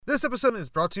This episode is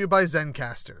brought to you by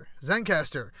Zencastr.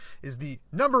 Zencastr is the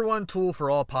number one tool for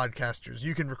all podcasters.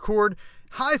 You can record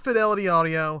high-fidelity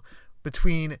audio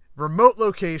between remote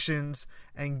locations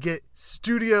and get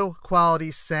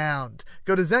studio-quality sound.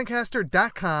 Go to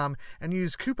Zencastr.com and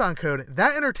use coupon code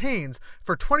THATENTERTAINS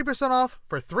for 20% off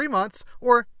for 3 months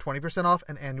or 20% off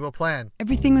an annual plan.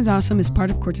 Everything is Awesome is part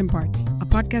of Courts and Parts, a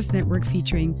podcast network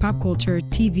featuring pop culture,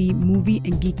 TV, movie,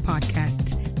 and geek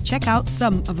podcasts. Check out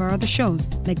some of our other shows,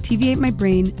 like TV Ate My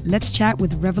Brain, Let's Chat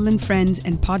with Revelant Friends,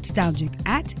 and Podstalgic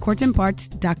at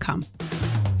courtsandparts.com.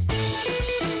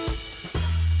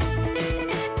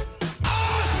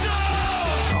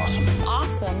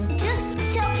 Awesome. Just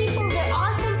tell people they're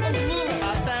awesome and mean it.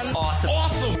 Awesome. Awesome.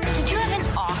 Awesome. Did you have an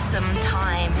awesome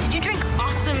time? Did you drink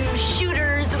awesome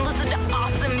shooters and listen to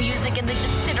awesome music and then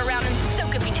just sit around and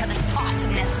soak up each other's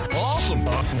awesomeness? Awesome.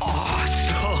 Awesome.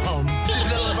 Awesome.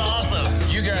 That was awesome.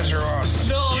 You guys are awesome.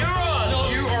 No. You're awesome. No.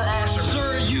 You are awesome.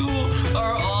 Sir, you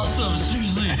are awesome.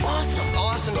 Seriously. Awesome.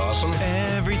 Awesome. Awesome.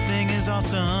 Everything is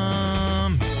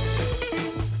awesome.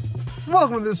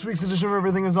 Welcome to this week's edition of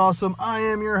Everything is Awesome. I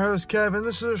am your host, Kevin.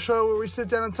 This is a show where we sit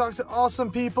down and talk to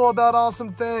awesome people about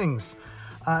awesome things.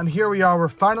 And here we are. We're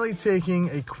finally taking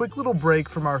a quick little break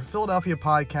from our Philadelphia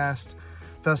Podcast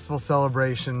Festival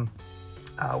celebration.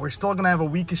 We're still going to have a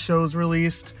week of shows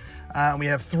released. We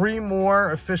have 3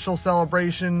 more official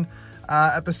celebration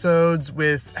episodes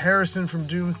with Harrison from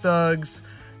Doom Thugs,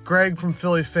 Greg from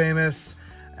Philly Famous,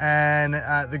 and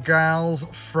the gals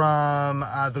from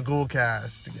the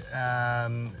Ghoulcast.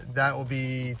 That will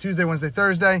be Tuesday, Wednesday,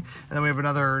 Thursday, and then we have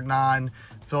another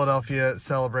non-Philadelphia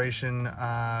celebration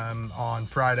on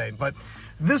Friday. But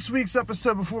this week's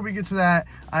episode, before we get to that,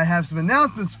 I have some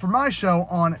announcements for my show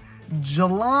on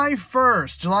July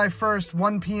 1st,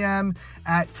 1 p.m.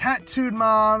 at Tattooed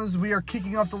Moms. We are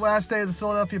kicking off the last day of the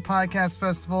Philadelphia Podcast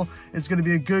Festival. It's going to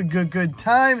be a good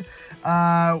time.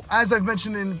 As I've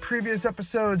mentioned in previous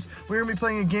episodes, we're going to be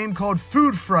playing a game called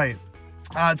Food Fright.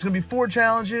 It's going to be 4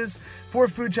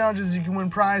 food challenges. You can win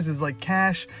prizes like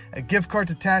cash, a gift card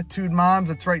to Tattooed Moms.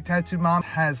 That's right, Tattooed Mom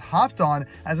has hopped on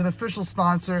as an official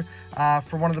sponsor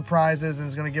for one of the prizes and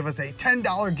is going to give us a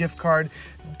 $10 gift card.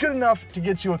 Good enough to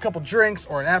get you a couple drinks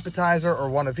or an appetizer or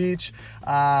one of each,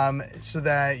 so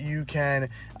that you can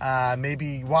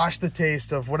maybe wash the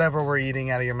taste of whatever we're eating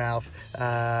out of your mouth,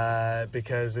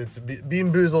 because it's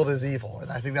being boozled is evil.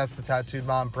 And I think that's the Tattooed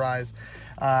Mom prize.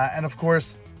 And of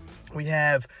course, we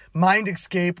have Mind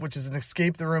Escape, which is an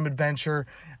escape the room adventure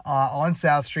on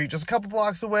South Street, just a couple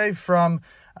blocks away from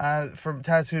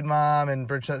Tattooed Mom and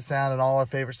Bridgeset Sound and all our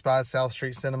favorite spots, South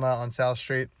Street Cinema on South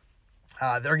Street.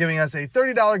 They're giving us a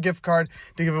 $30 gift card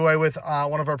to give away with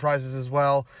one of our prizes as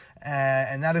well.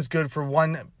 And that is good for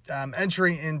one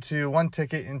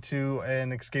ticket into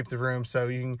an escape the room. So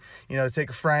you can, take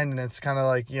a friend and it's kind of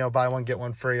like, buy one, get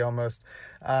one free almost.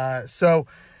 Come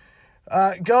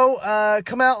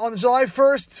out on July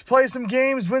 1st, play some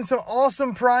games, win some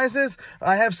awesome prizes.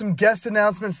 I have some guest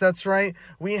announcements. That's right.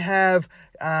 We have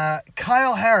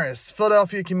Kyle Harris,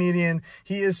 Philadelphia comedian.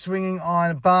 He is swinging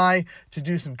on by to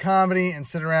do some comedy and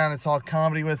sit around and talk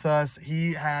comedy with us.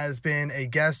 He has been a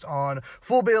guest on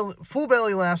Full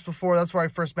Belly Laughs before. That's where I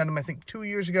first met him, I think 2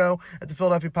 years ago at the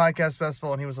Philadelphia Podcast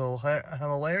Festival, and he was a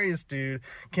hilarious dude.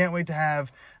 Can't wait to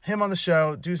have him on the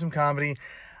show, do some comedy.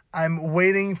 I'm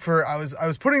waiting for, I was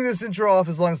putting this intro off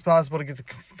as long as possible to get the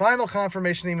final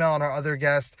confirmation email on our other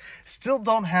guest. Still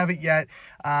don't have it yet.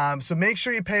 So make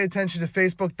sure you pay attention to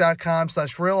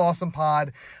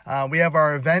facebook.com/realawesomepod. We have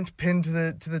our event pinned to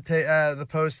the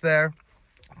post there,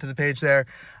 to the page there.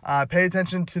 Pay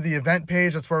attention to the event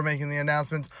page. That's where we're making the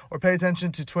announcements. Or pay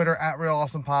attention to Twitter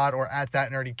 @RealAwesomePod or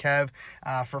 @ThatNerdyKev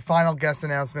for final guest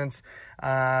announcements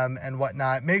and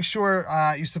whatnot. Make sure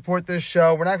you support this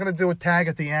show. We're not going to do a tag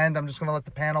at the end. I'm just going to let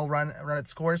the panel run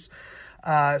its course.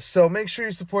 So make sure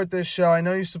you support this show. I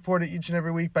know you support it each and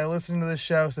every week by listening to this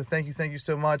show. So thank you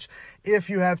so much.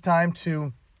 If you have time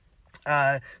to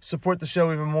support the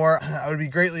show even more, I would be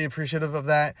greatly appreciative of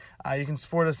that. You can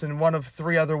support us in one of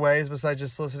 3 other ways besides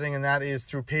just listening, and that is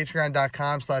through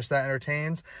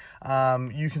patreon.com/thatentertains.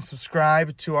 You can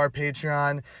subscribe to our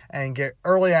Patreon and get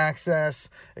early access,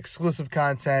 exclusive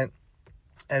content,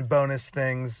 and bonus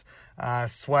things,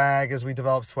 swag as we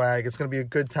develop swag. It's going to be a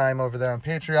good time over there on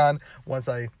Patreon once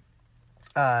I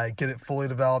get it fully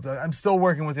developed. I'm still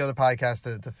working with the other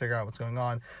podcast to figure out what's going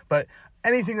on, but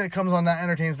anything that comes on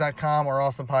thatentertains.com or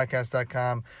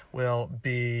awesomepodcast.com will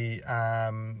be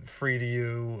free to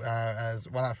you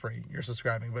not free, you're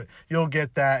subscribing, but you'll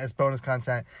get that as bonus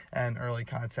content and early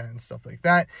content and stuff like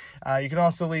that. You can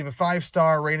also leave a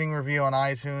 5-star rating review on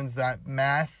iTunes. That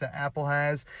math that Apple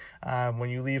has, when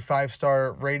you leave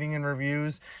 5-star rating and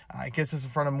reviews, it gets us in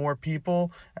front of more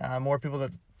people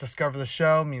that discover the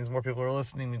show, means more people are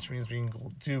listening, which means we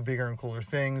can do bigger and cooler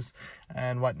things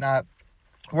and whatnot.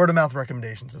 Word of mouth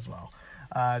recommendations as well.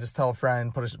 Just tell a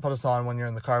friend, put us on when you're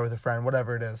in the car with a friend,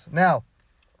 whatever it is. Now,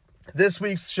 this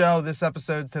week's show,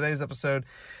 today's episode,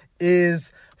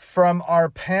 is from our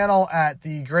panel at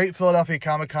the Great Philadelphia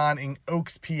Comic Con in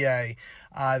Oaks, PA.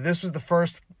 This was the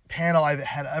first panel I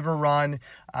had ever run.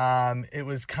 It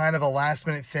was kind of a last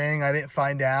minute thing. I didn't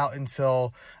find out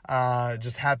until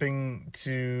just happening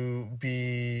to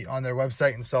be on their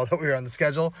website and saw that we were on the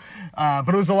schedule. But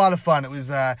it was a lot of fun. It was,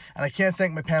 and I can't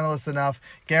thank my panelists enough.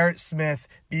 Garrett Smith,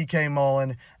 BK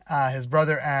Mullen, his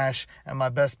brother Ash, and my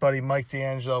best buddy Mike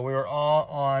D'Angelo. We were all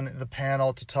on the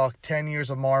panel to talk 10 years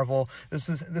of Marvel.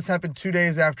 This happened 2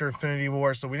 days after Infinity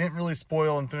War, so we didn't really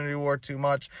spoil Infinity War too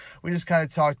much. We just kind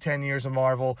of talked 10 years of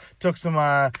Marvel, took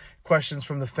some questions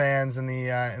from the fans in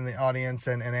the audience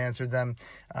and answered them,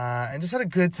 and just had a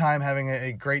good time having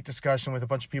a great discussion with a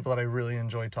bunch of people that I really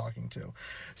enjoyed talking to.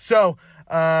 So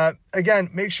again,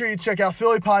 make sure you check out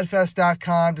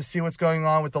phillypodfest.com to see what's going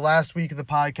on with the last week of the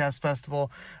podcast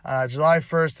festival. July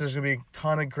 1st, there's going to be a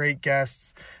ton of great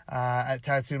guests at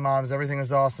Tattoo Moms. Everything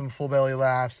is awesome. Full Belly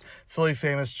Laughs, Philly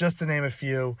Famous, just to name a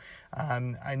few.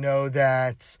 I know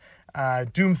that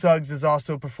Doom Thugs is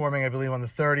also performing, I believe, on the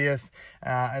 30th.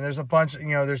 And there's a bunch,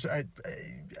 there's, I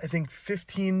think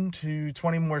 15 to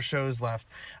 20 more shows left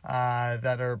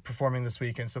that are performing this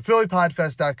weekend. So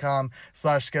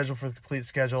phillypodfest.com/schedule for the complete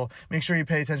schedule. Make sure you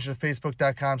pay attention to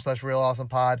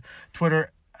facebook.com/realawesomepod,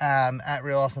 Twitter at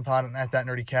Real Awesome Pod and at That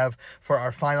Nerdy Kev for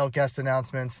our final guest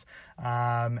announcements.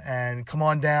 And come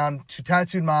on down to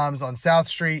Tattooed Moms on South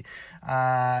Street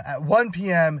at 1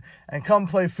 p.m. and come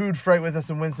play Food Fright with us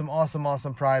and win some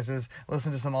awesome prizes,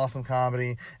 listen to some awesome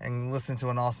comedy, and listen to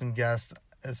an awesome guest,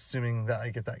 assuming that I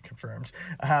get that confirmed.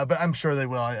 But I'm sure they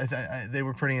will. They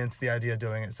were pretty into the idea of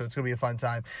doing it, so it's going to be a fun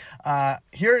time.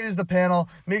 Here is the panel.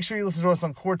 Make sure you listen to us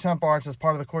on Core Temp Arts as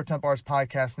part of the Core Temp Arts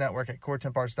podcast network at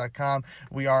coretemparts.com.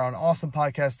 We are on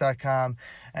awesomepodcast.com,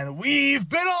 and we've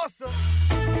been awesome!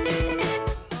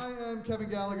 I am Kevin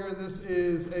Gallagher, and this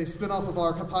is a spin-off of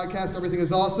our podcast, Everything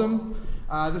is Awesome.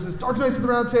 This is Dark Knights of the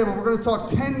Round Table. We're going to talk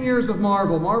 10 years of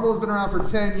Marvel. Marvel has been around for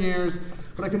 10 years.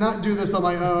 But I could not do this on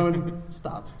my own.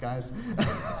 Stop, guys.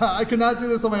 I could not do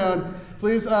this on my own.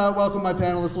 Please welcome my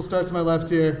panelists. We'll start to my left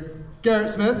here. Garrett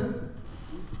Smith.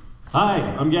 Hi,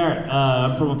 I'm Garrett.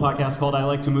 I'm from a podcast called I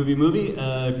Like to Movie.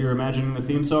 If you're imagining the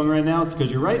theme song right now, it's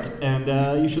because you're right, and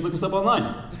you should look us up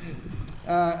online.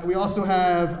 We also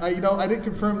have, I didn't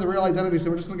confirm the real identity, so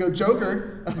we're just going to go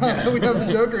Joker. We have the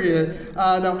Joker here.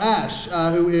 Ash,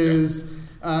 who is...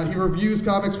 he reviews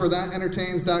comics for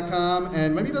thatentertains.com,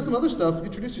 and maybe he does some other stuff.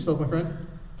 Introduce yourself, my friend.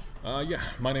 Yeah,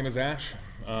 my name is Ash.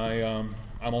 I'm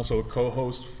also a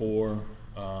co-host for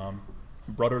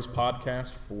Brothers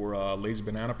Podcast for Lazy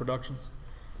Banana Productions.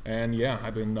 And yeah,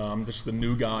 I've been just the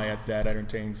new guy at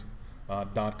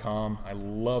thatentertains.com. I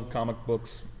love comic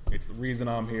books. It's the reason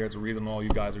I'm here. It's the reason all you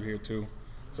guys are here too.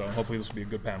 So hopefully this will be a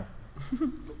good panel.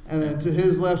 And then to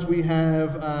his left, we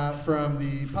have from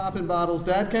the Poppin' Bottles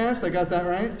Dadcast. I got that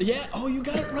right? Yeah. Oh, you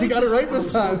got it right. You got it right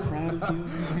this time. I'm so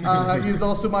proud of you. He's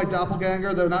also my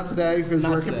doppelganger, though not today because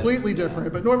we're completely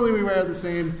different. But normally we wear the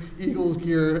same Eagles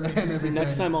gear and everything.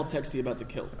 Next time I'll text you about the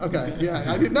kill. Okay.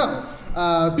 Yeah, I didn't know.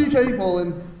 BK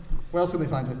Mullen. Where else can they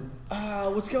find it?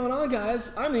 What's going on,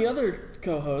 guys? I'm the other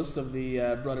co-host of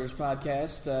the Brothers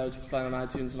Podcast, which you can find on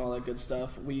iTunes and all that good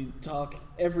stuff. We talk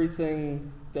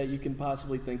everything that you can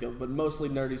possibly think of, but mostly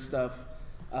nerdy stuff.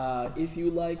 If you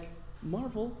like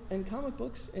Marvel and comic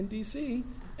books and DC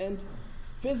and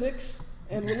physics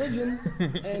and religion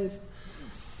and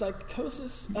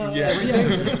psychosis,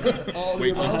 everything. All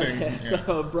the above.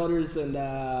 So Brothers, and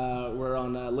we're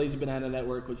on Lazy Banana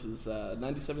Network, which is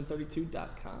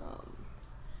 9732.com.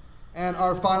 And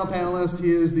our final panelist,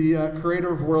 he is the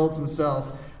creator of Worlds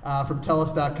himself from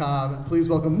TELUS.com. Please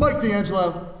welcome Mike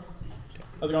D'Angelo.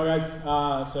 How's it going, guys?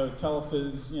 So TELUS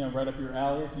is right up your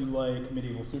alley if you like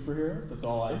medieval superheroes. That's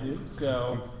all I do.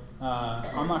 So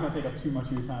I'm not going to take up too much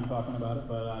of your time talking about it,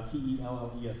 but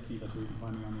TELLEST, that's where you can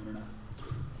find me on the internet.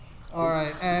 All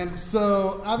right, and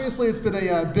so obviously it's been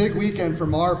a big weekend for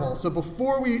Marvel. So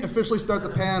before we officially start the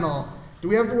panel, do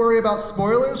we have to worry about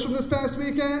spoilers from this past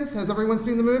weekend? Has everyone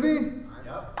seen the movie?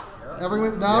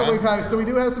 Everyone? No? Yeah. Okay, so we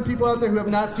do have some people out there who have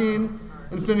not seen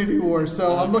Infinity War,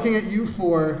 so I'm looking at you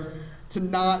four to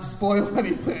not spoil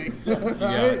anything.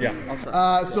 Right?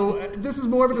 Yeah. So this is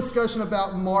more of a discussion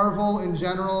about Marvel in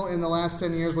general in the last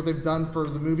 10 years, what they've done for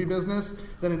the movie business,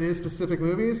 than it is specific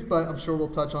movies, but I'm sure we'll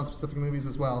touch on specific movies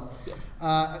as well.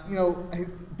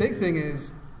 Big thing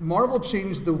is, Marvel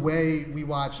changed the way we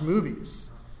watch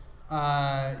movies.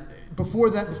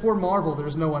 Before Marvel,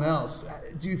 there's no one else.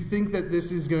 Do you think that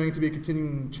this is going to be a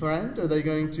continuing trend? Are they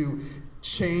going to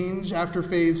change after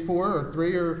Phase 4 or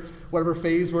 3 or whatever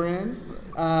phase we're in?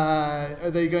 Are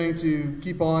they going to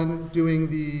keep on doing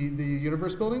the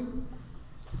universe building?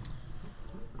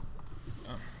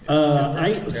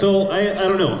 I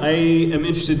don't know. I am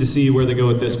interested to see where they go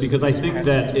with this because I think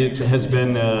that it has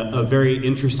been a very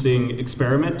interesting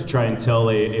experiment to try and tell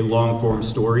a long-form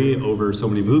story over so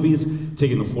many movies,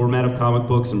 taking the format of comic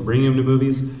books and bringing them to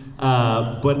movies.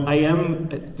 But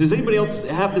does anybody else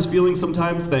have this feeling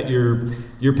sometimes that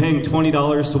you're paying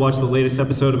 $20 to watch the latest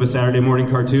episode of a Saturday morning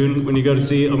cartoon when you go to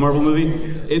see a Marvel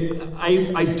movie?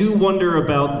 I do wonder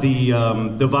about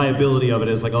the viability of it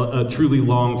as like a truly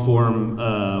long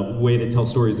form way to tell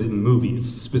stories in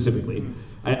movies specifically.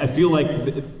 I feel like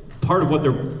part of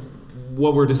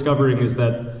what we're discovering is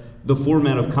that the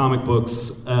format of comic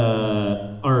books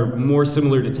are more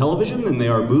similar to television than they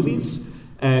are movies.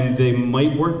 And they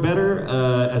might work better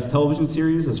as television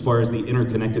series as far as the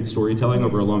interconnected storytelling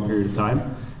over a long period of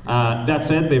time. That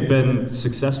said, they've been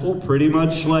successful pretty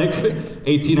much like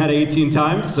 18 out of 18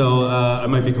 times, so I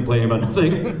might be complaining about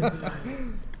nothing.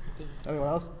 Anyone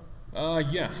else?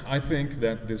 Yeah, I think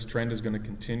that this trend is going to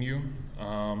continue.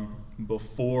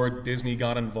 Before Disney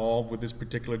got involved with this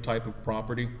particular type of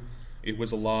property, it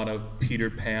was a lot of Peter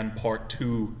Pan Part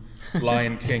 2,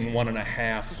 Lion King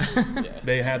 1.5.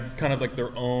 They had kind of like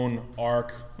their own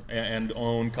arc and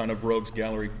own kind of rogues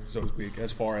gallery, so to speak,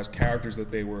 as far as characters that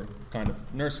they were kind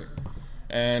of nursing.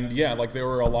 And yeah, like there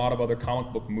were a lot of other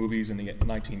comic book movies in the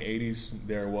 1980s.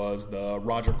 There was the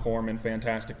Roger Corman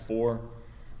Fantastic Four.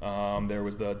 There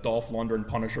was the Dolph Lundgren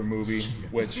Punisher movie,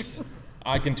 which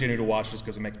I continue to watch just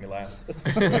because it makes me laugh.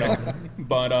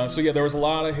 But so yeah, there was a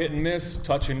lot of hit and miss,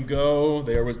 touch and go.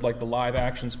 There was like the live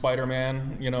action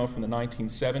Spider-Man, from the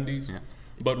 1970s. Yeah.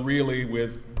 But really,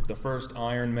 with the first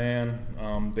Iron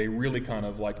Man, they really kind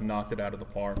of like knocked it out of the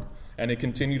park, and they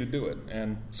continue to do it.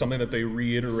 And something that they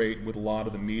reiterate with a lot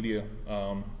of the media,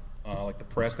 like the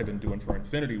press they've been doing for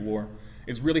Infinity War,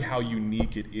 is really how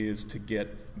unique it is to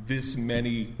get this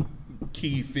many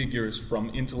key figures from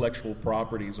intellectual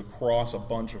properties across a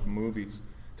bunch of movies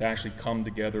to actually come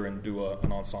together and do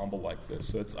an ensemble like this.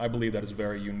 So I believe that is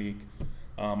very unique.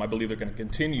 I believe they're going to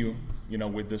continue,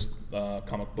 with this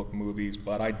comic book movies,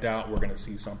 but I doubt we're going to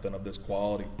see something of this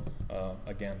quality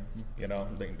again.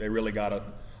 They really got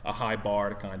a high bar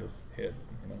to kind of hit.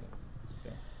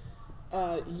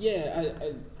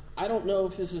 I don't know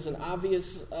if this is an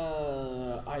obvious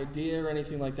idea or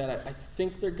anything like that. I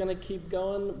think they're going to keep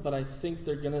going, but I think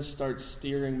they're going to start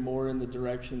steering more in the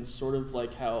direction sort of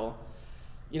like how,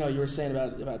 you were saying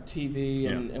about TV,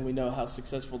 and we know how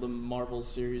successful the Marvel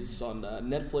series on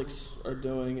Netflix are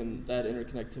doing and that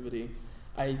interconnectivity.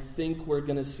 I think we're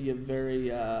going to see a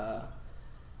very...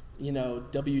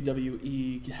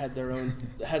 WWE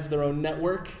has their own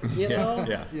network,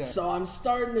 Yeah. So I'm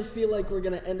starting to feel like we're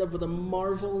gonna end up with a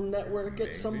Marvel network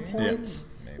at some point,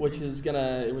 which is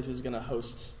gonna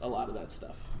host a lot of that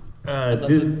stuff.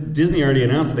 Disney already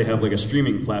announced they have like a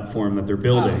streaming platform that they're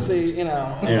building. And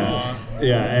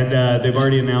they've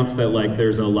already announced that like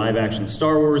there's a live action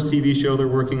Star Wars TV show they're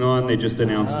working on. They just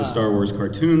announced a Star Wars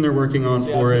cartoon they're working on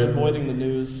for I've it. been avoiding the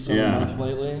news so much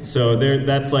lately. So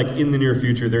that's like in the near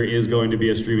future there is going to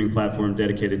be a streaming platform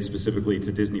dedicated specifically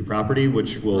to Disney property,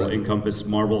 which will encompass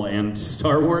Marvel and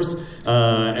Star Wars,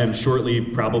 and shortly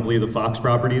probably the Fox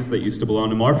properties that used to belong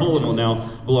to Marvel and will now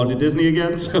belong to Disney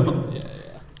again. So.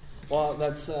 Well,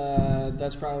 that's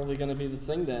probably going to be the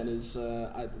thing then.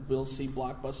 We'll see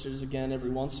blockbusters again every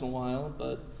once in a while,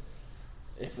 but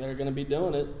if they're going to be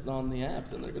doing it on the app,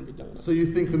 then they're going to be doing it. So you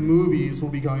think the movies will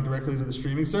be going directly to the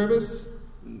streaming service?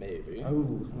 Maybe.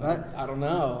 Oh, I don't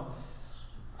know.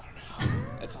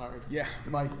 That's hard. Yeah,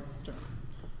 Mike. Sure.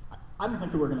 I don't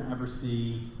think that we're going to ever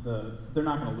see they're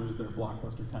not going to lose their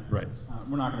blockbuster tentacles. Right.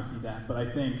 We're not going to see that. But I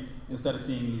think instead of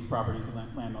seeing these properties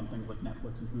land on things like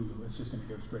Netflix and Hulu, it's just going to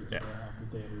go straight to their after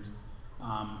theaters.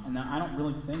 And then I don't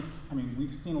really think, we've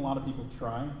seen a lot of people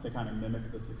try to kind of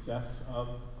mimic the success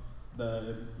of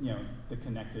the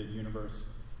connected universe.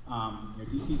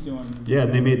 DC's doing... Yeah,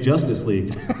 and they made Justice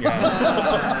League. And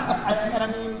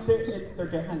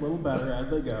they're getting a little better as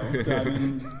they go. So I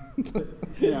mean,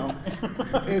 you know,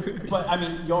 but I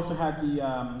mean, you also had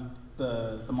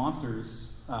the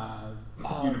Monsters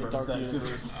universe that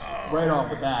just right off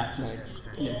the bat just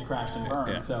crashed and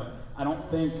burned. Yeah. So I don't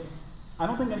think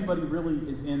anybody really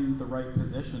is in the right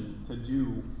position to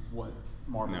do what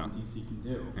Marvel and DC can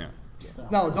do. Yeah. So.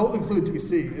 No, don't include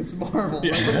DC. It's Marvel.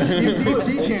 Yeah. Like,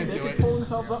 DC can't do it. They can pull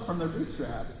themselves up from their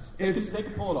bootstraps. They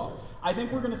can pull it off. I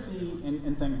think we're going to see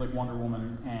in things like Wonder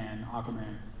Woman and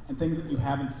Aquaman and things that you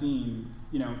haven't seen.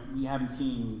 You know, we haven't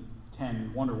seen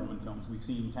 10 Wonder Woman films. We've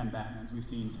seen 10 Batmans. We've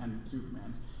seen 10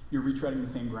 Supermans. You're retreading the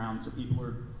same ground, so people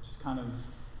are just kind of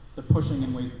they're pushing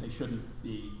in ways that they shouldn't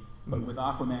be. But with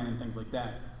Aquaman and things like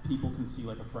that, people can see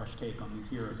like a fresh take on these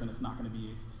heroes, and it's not going to be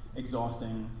as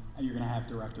exhausting. And you're going to have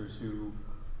directors who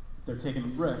they're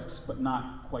taking risks, but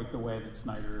not quite the way that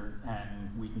Snyder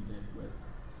and Whedon did with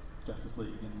Justice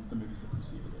League and the movies that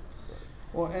preceded it.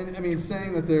 Well, and I mean,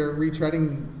 saying that they're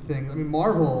retreading things, I mean,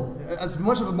 Marvel, as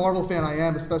much of a Marvel fan I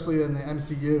am, especially in the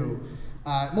MCU,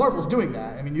 Marvel's doing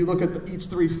that. I mean, you look at each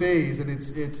 3 phase, and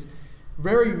it's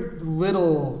very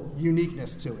little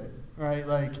uniqueness to it, right?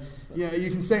 Like, yeah, you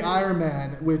can say Iron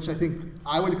Man, which I think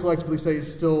I would collectively say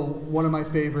is still one of my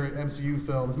favorite MCU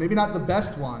films. Maybe not the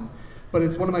best one, but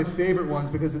it's one of my favorite ones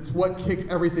because it's what kicked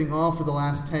everything off for the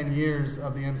last 10 years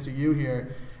of the MCU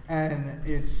here. And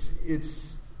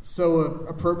it's so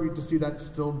appropriate to see that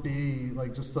still be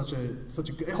like just such a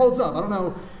it holds up. I don't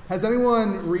know, has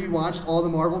anyone rewatched all the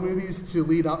Marvel movies to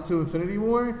lead up to Infinity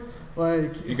War?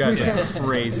 Like, you guys are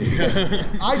crazy.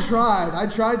 I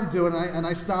tried to do it, and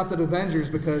I stopped at Avengers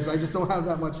because I just don't have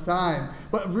that much time.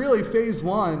 But really, Phase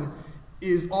 1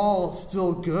 is all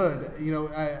still good. You know,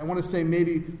 I want to say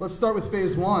maybe let's start with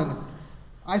Phase 1.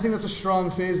 I think that's a strong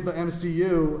phase of the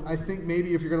MCU. I think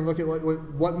maybe if you're going to look at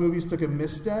what movies took a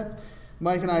misstep,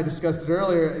 Mike and I discussed it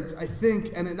earlier. I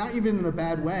think, and not even in a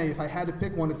bad way. If I had to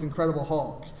pick one, it's Incredible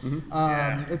Hulk.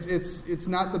 Mm-hmm. It's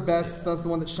not the best. That's the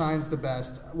one that shines the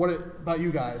best. What about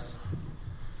you guys?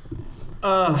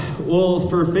 Well,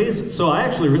 for so I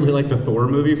actually really like the Thor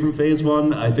movie from Phase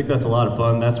 1. I think that's a lot of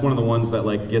fun. That's one of the ones that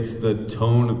like gets the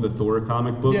tone of the Thor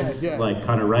comic books like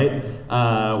kind of right,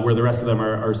 where the rest of them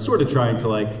are sort of trying to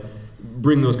like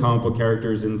bring those comic book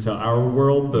characters into our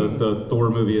world. The Thor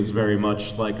movie is very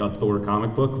much like a Thor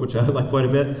comic book, which I like quite a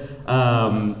bit.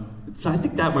 So I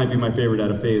think that might be my favorite out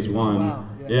of Phase 1. Wow.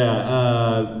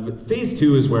 Phase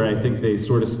 2 is where I think they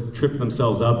sort of tripped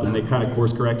themselves up and they kind of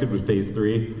course corrected with Phase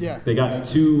 3. Yeah. They got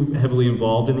too heavily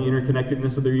involved in the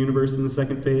interconnectedness of their universe in the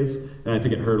second phase, and I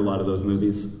think it hurt a lot of those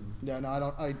movies. Yeah,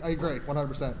 no, I agree,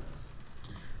 100%.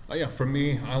 For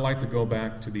me, I like to go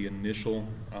back to the initial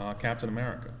Captain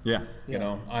America. Yeah. You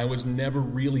know, I was never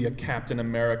really a Captain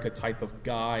America type of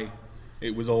guy.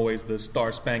 It was always the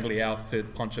star-spangly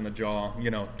outfit, punch in the jaw,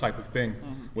 type of thing,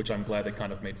 which I'm glad they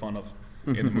kind of made fun of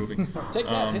in the movie. Take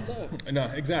that, Hitler. No,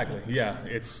 exactly. Yeah,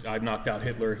 I've knocked out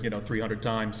Hitler, 300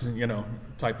 times,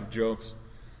 type of jokes.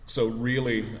 So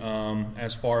really,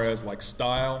 as far as like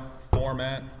style,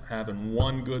 format, having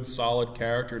one good solid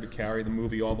character to carry the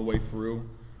movie all the way through,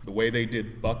 the way they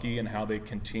did Bucky and how they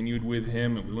continued with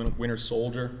him and Winter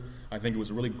Soldier, I think it was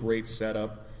a really great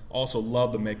setup. Also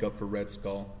love the makeup for Red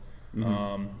Skull.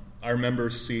 Mm-hmm. I remember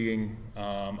seeing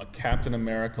a Captain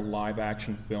America live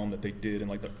action film that they did in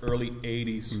like the early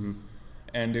 80s. Mm-hmm.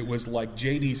 And it was like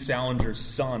J.D. Salinger's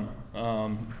son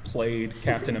played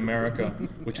Captain America,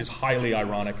 which is highly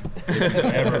ironic if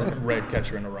you've ever read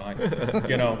Catcher in the Rye.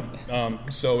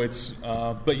 So it's,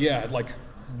 but yeah, like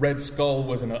Red Skull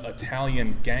was an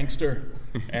Italian gangster,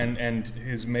 and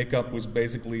his makeup was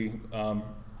basically,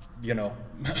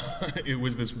 it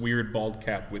was this weird bald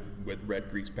cap with red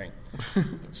grease paint.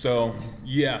 So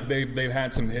yeah, they've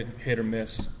had some hit or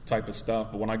miss type of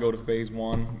stuff. But when I go to Phase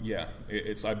 1, yeah,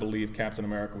 I believe Captain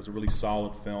America was a really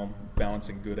solid film,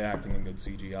 balancing good acting and good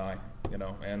CGI.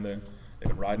 And they've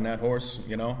been riding that horse,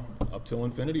 up till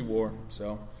Infinity War.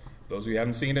 So those of you who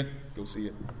haven't seen it, go see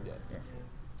it.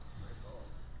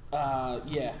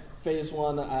 Phase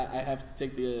 1, I have to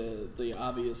take the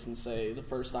obvious and say the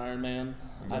first Iron Man.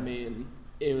 Mm-hmm. I mean,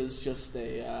 it was just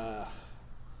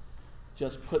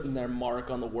just putting their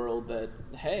mark on the world that,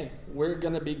 hey, we're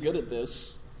going to be good at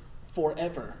this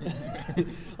forever.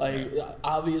 Like,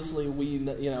 obviously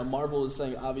Marvel is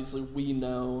saying, obviously we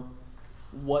know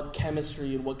what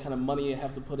chemistry and what kind of money you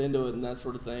have to put into it and that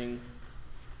sort of thing,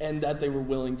 and that they were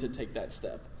willing to take that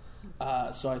step.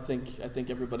 So I think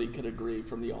everybody could agree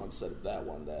from the onset of that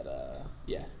one that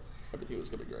everything was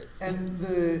going to be great. And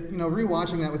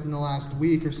rewatching that within the last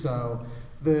week or so,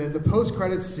 the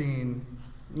post-credits scene,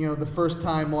 the first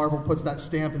time Marvel puts that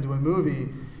stamp into a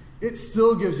movie, it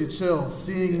still gives you chills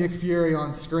seeing Nick Fury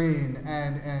on screen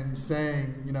and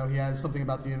saying, you know, he has something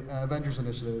about the Avengers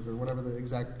Initiative or whatever the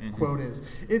exact quote is.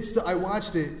 I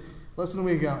watched it less than a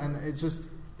week ago, and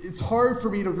it's hard for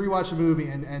me to rewatch a movie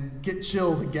and get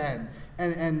chills again.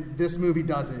 And this movie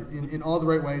does it in all the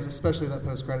right ways, especially that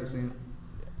post-credit scene.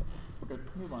 We're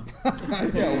good. Move on.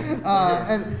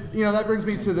 And you know that brings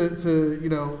me to you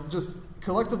know, just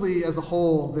collectively as a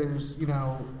whole, there's, you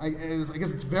know, I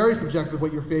guess it's very subjective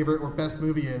what your favorite or best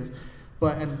movie is.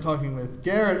 And talking with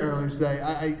Garrett earlier today,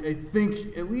 I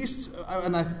think at least,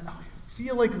 and I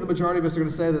feel like the majority of us are going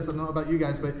to say this. I don't know about you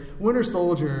guys, but Winter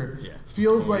Soldier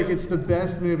feels like it's the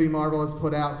best movie Marvel has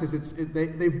put out because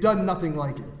they've done nothing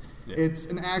like it. Yeah.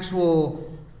 It's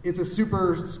a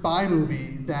super spy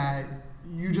movie that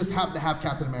you just happen to have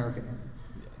Captain America in.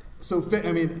 So,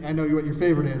 I mean, I know what your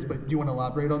favorite is, but do you want to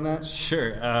elaborate on that?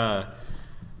 Sure.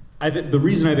 The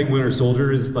reason I think Winter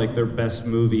Soldier is like their best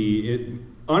movie,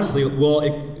 honestly,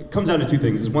 it comes down to two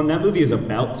things. One, that movie is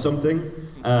about something.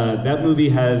 That movie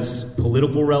has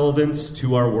political relevance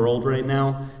to our world right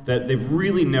now that they've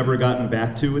really never gotten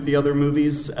back to with the other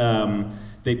movies. I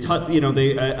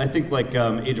think like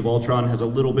Age of Ultron has a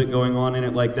little bit going on in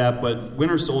it like that, but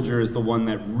Winter Soldier is the one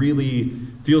that really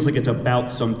feels like it's about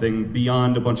something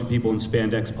beyond a bunch of people in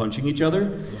spandex punching each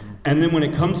other. And then when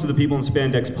it comes to the people in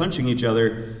spandex punching each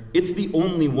other, it's the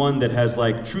only one that has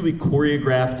like truly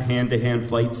choreographed hand-to-hand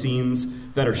fight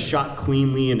scenes that are shot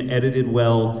cleanly and edited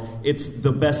well. It's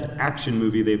the best action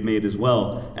movie they've made as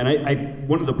well. And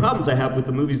one of the problems I have with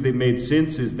the movies they've made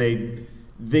since is they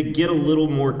get a little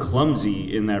more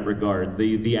clumsy in that regard.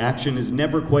 The action is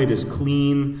never quite as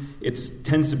clean. It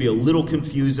tends to be a little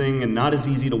confusing and not as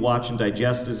easy to watch and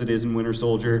digest as it is in Winter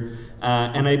Soldier.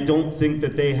 And I don't think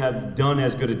that they have done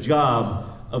as good a job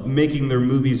of making their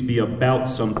movies be about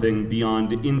something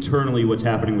beyond internally what's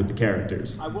happening with the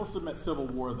characters. I will submit Civil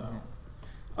War, though.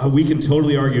 We can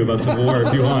totally argue about Civil War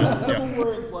if you want. Civil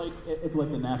War is it's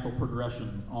like the natural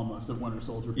progression almost of Winter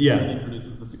Soldier because it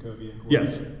introduces the Sokovia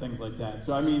Accords, things like that.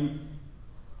 So I mean,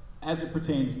 as it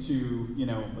pertains to, you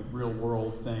know, like real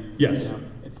world things, you know,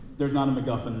 there's not a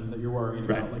MacGuffin that you're worrying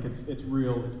about. Like it's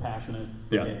real, it's passionate.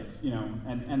 It's, you know,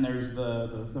 and there's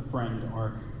the friend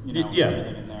arc, you know,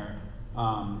 everything in there.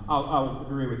 I'll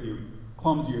agree with you.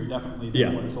 Clumsier definitely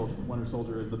than Winter Soldier. Winter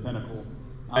Soldier is the pinnacle.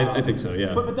 I think so,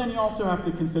 yeah. But then you also have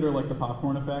to consider like the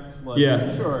popcorn effect. Like,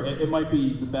 sure, it might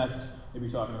be the best if you're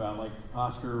talking about like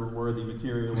Oscar-worthy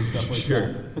material and stuff like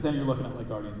that. But then you're looking at like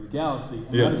Guardians of the Galaxy,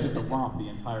 and that is just a romp the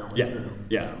entire way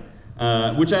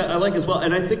through. Which I like as well.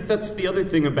 And I think that's the other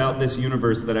thing about this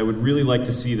universe that I would really like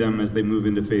to see them as they move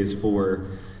into Phase 4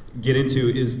 get into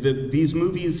is that these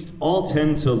movies all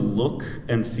tend to look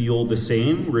and feel the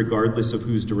same regardless of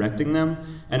who's directing them.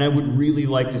 And I would really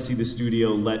like to see the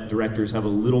studio let directors have a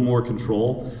little more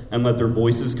control and let their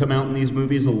voices come out in these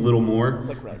movies a little more.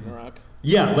 Like Ragnarok?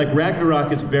 Yeah, like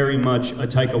Ragnarok is very much a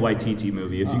Taika Waititi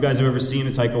movie. If you guys have ever seen a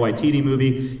Taika Waititi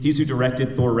movie, he's who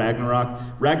directed Thor Ragnarok.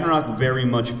 Ragnarok very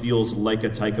much feels like a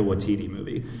Taika Waititi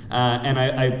movie. And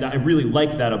I really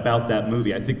like that about that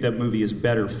movie. I think that movie is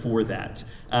better for that.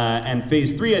 And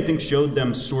Phase 3, I think, showed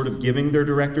them sort of giving their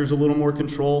directors a little more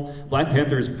control. Black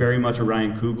Panther is very much a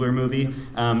Ryan Coogler movie.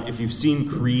 If you've seen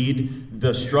Creed,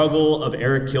 the struggle of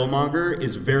Eric Killmonger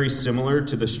is very similar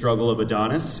to the struggle of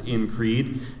Adonis in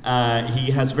Creed.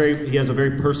 He has a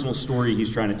very personal story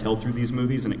he's trying to tell through these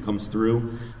movies, and it comes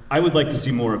through. I would like to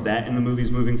see more of that in the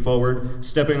movies moving forward,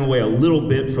 stepping away a little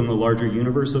bit from the larger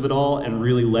universe of it all and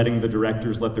really letting the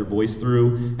directors let their voice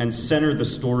through and center the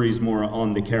stories more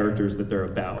on the characters that they're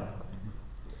about.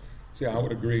 See, I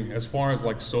would agree. As far as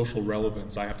like social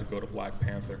relevance, I have to go to Black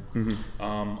Panther.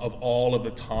 Of all of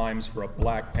the times for a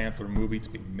Black Panther movie to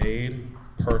be made,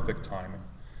 perfect timing.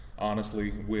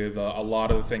 Honestly, with a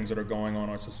lot of the things that are going on in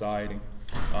our society,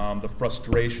 the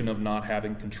frustration of not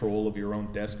having control of your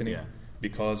own destiny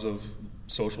because of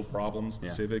social problems,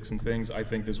 civics and things, I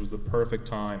think this was the perfect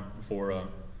time for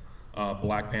a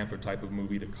Black Panther type of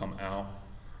movie to come out.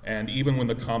 And even when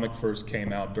the comic first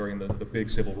came out during the big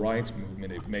civil rights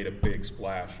movement, it made a big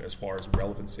splash as far as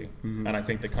relevancy. And I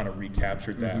think they kind of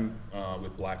recaptured that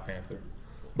with Black Panther.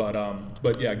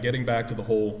 But yeah, getting back to the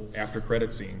whole after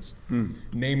credit scenes,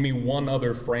 name me one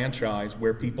other franchise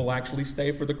where people actually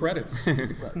stay for the credits.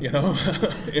 You know,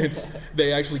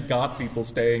 they actually got people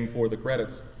staying for the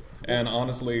credits. And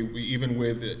honestly, even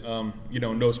with,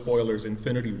 no spoilers,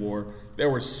 Infinity War, there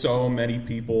were so many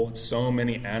people, so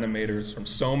many animators from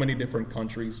so many different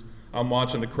countries. I'm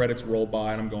watching the credits roll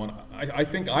by and I'm going, I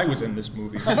think I was in this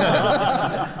movie.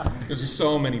 There's just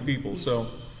so many people. So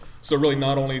So really,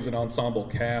 not only is it an ensemble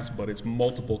cast, but it's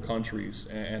multiple countries,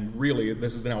 and really,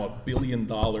 this is now $1 billion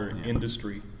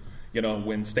industry. You know,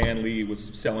 when Stan Lee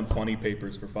was selling funny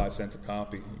papers for 5 cents a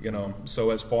copy. You know,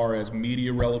 so as far as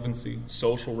media relevancy,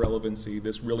 social relevancy,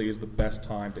 this really is the best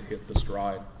time to hit the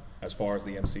stride as far as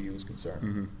the MCU is concerned.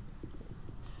 Mm-hmm.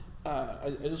 I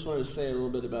just wanted to say a little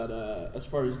bit about as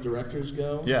far as directors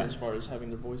go, Yeah. as far as having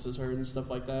their voices heard and stuff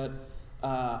like that.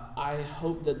 I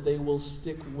hope that they will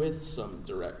stick with some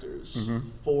directors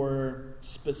for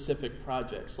specific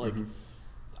projects. Like,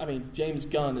 I mean, James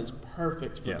Gunn is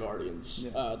perfect for Guardians.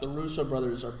 Yeah. The Russo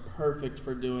brothers are perfect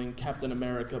for doing Captain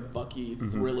America, Bucky,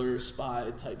 thriller,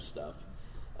 spy type stuff.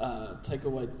 Taika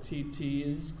Waititi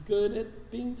is good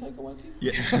at being Taika Waititi.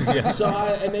 Yeah. So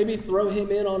I maybe throw him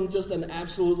in on just an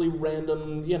absolutely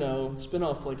random,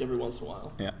 spin-off like every once in a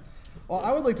while. Yeah. Well,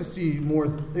 I would like to see more.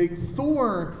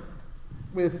 Thor,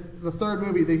 with the third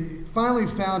movie, they finally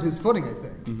found his footing, I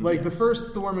think. Like the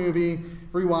first Thor movie,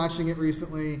 rewatching it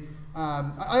recently,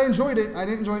 I enjoyed it. I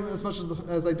didn't enjoy it as much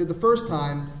as I did the first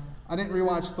time. I didn't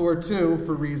rewatch Thor 2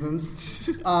 for reasons.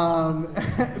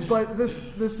 But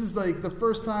this is like the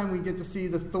first time we get to see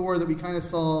the Thor that we kind of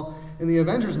saw in the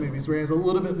Avengers movies, where he has a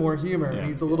little bit more humor. Yeah.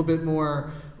 He's a little bit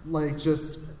more like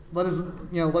just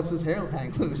lets his hair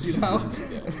hang loose, So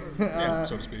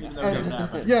to speak. now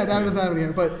he doesn't have any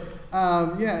hair. But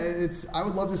I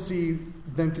would love to see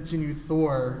them continue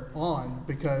Thor on,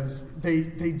 because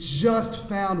they just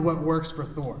found what works for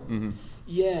Thor.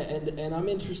 Yeah, and I'm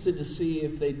interested to see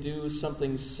if they do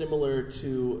something similar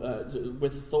to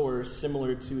with Thor,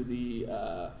 similar to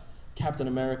the Captain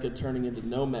America turning into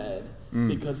Nomad,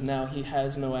 because now he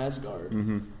has no Asgard.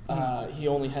 He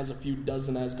only has a few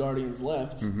dozen Asgardians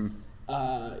left.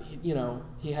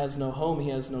 He has no home. He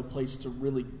has no place to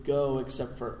really go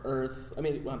except for Earth. I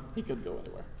mean, well, he could go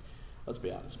anywhere. Let's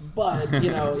be honest. But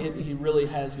he really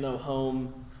has no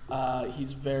home.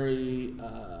 He's very.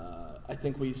 I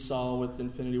think we saw with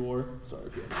Infinity War. Sorry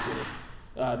if you haven't seen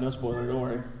it. No spoiler, don't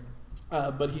worry.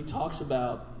 But he talks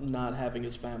about not having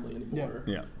his family anymore.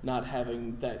 Yeah. Not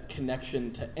having that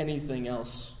connection to anything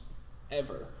else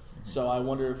ever. So I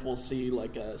wonder if we'll see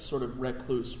like a sort of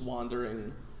recluse,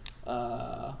 wandering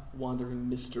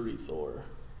mystery Thor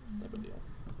type of deal.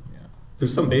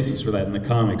 There's some basis for that in the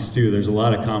comics too. There's a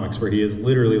lot of comics where he is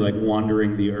literally like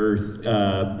wandering the earth.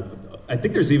 I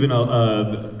think there's even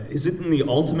is it in the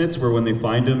Ultimates where when they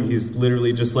find him, he's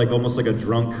literally just like almost like a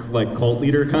drunk like cult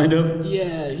leader kind of?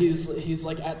 Yeah, he's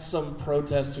like at some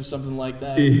protest or something like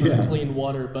that for clean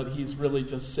water, but he's really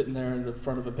just sitting there in the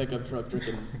front of a pickup truck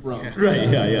drinking rum. Right,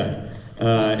 yeah.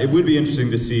 It would be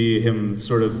interesting to see him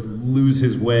sort of lose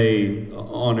his way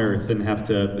on Earth and have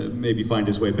to maybe find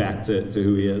his way back to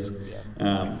who he is.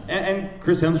 Yeah. And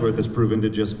Chris Hemsworth has proven to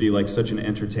just be like such an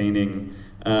entertaining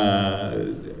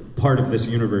part of this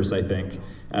universe, I think.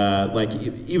 Like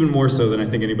even more so than I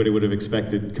think anybody would have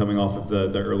expected coming off of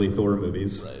the early Thor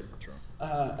movies.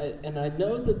 Right. And I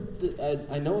know that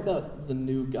I know about the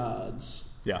New Gods.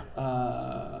 Yeah.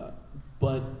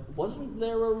 But wasn't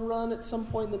there a run at some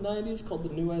point in the 90s called the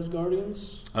New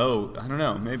Asgardians? Oh, I don't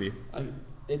know, maybe.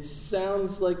 It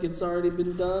sounds like it's already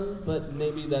been done, but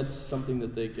maybe that's something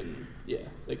that they can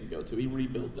go to. He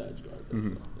rebuilds Asgard.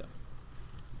 Mm-hmm. Yeah.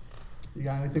 You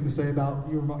got anything to say about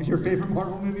your favorite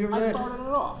Marvel movie over there? I started it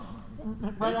off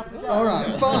right after that. All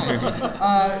right, fine.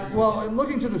 Well, in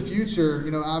looking to the future,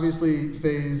 obviously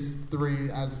Phase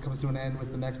 3, as it comes to an end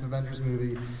with the next Avengers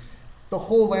movie, the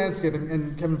whole landscape,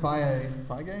 and Kevin Feige?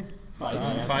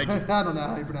 I don't know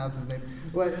how you pronounce his name.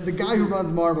 But the guy who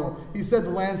runs Marvel, he said the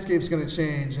landscape's going to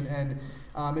change, and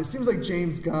it seems like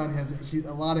James Gunn has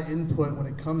a lot of input when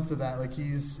it comes to that. Like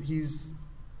he's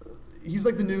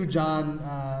like the new Jon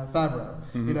Favreau.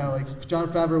 Mm-hmm. Like Jon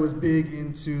Favreau was big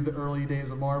into the early days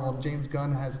of Marvel. James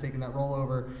Gunn has taken that role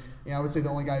over. I would say the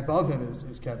only guy above him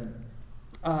is Kevin.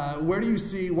 What do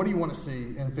you want to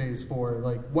see in Phase 4?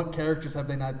 Like, what characters have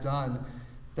they not done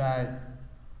that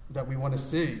we want to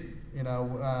see?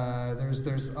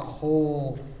 There's a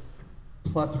whole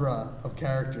plethora of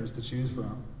characters to choose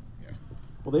from.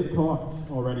 Well, they've talked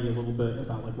already a little bit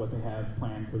about like what they have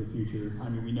planned for the future. I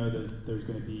mean, we know that there's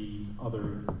going to be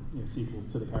other sequels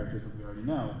to the characters that we already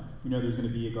know. We know there's going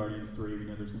to be a Guardians 3. We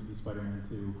know there's going to be Spider-Man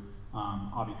 2.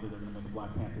 Obviously, they're going to make a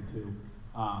Black Panther 2.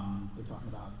 They're talking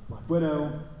about Black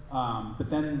Widow. But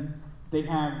then they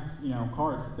have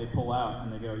cards that they pull out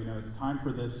and they go, is it time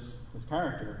for this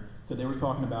character? So they were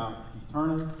talking about the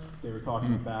Eternals. They were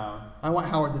talking about... I want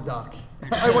Howard the Duck.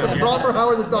 I want a proper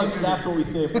Howard the Duck movie. That's what we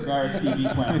say for Garrett's TV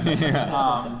plans.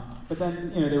 But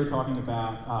then, they were talking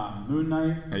about Moon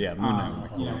Knight. Yeah, Moon Knight.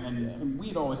 And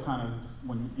we'd always kind of,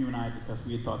 when you and I discussed,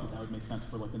 we had thought that would make sense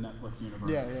for like the Netflix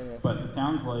universe. Yeah. But it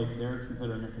sounds like they're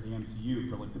considering it for the MCU,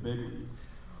 for like the big leagues.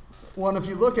 Well, and if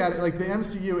you look at it, like the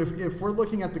MCU, if we're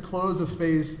looking at the close of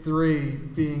Phase 3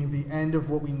 being the end of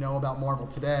what we know about Marvel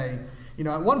today,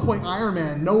 at one point Iron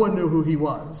Man, no one knew who he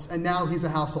was, and now he's a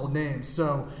household name.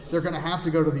 So they're going to have to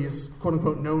go to these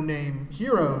quote-unquote no-name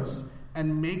heroes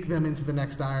and make them into the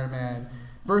next Iron Man.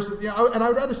 Versus, and I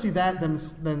would rather see that than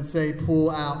say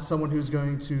pull out someone who's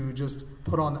going to just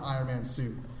put on the Iron Man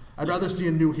suit. I'd rather see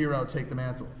a new hero take the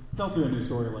mantle. They'll do a new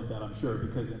story like that, I'm sure,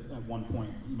 because at one point,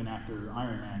 even after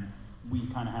Iron Man, we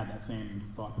kind of had that same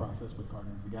thought process with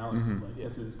Guardians of the Galaxy. Like,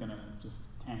 this is going to just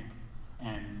tank.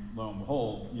 And lo and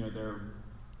behold, they're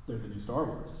the new Star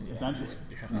Wars, essentially.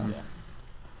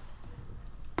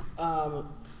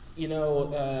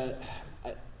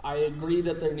 I agree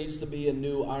that there needs to be a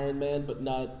new Iron Man, but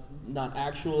not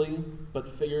actually, but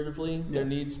figuratively. Yeah. There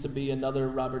needs to be another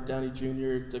Robert Downey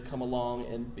Jr. to come along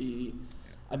and be,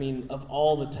 of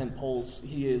all the tentpoles,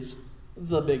 he is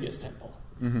the biggest tentpole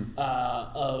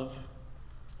of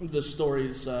the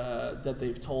stories that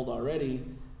they've told already.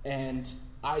 And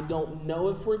I don't know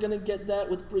if we're going to get that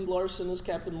with Brie Larson as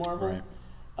Captain Marvel. Right.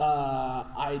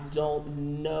 I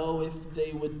don't know if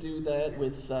they would do that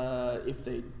with if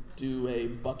they do a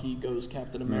Bucky goes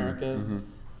Captain America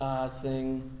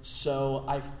thing. So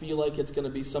I feel like it's going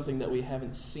to be something that we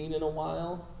haven't seen in a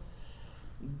while.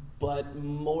 But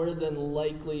more than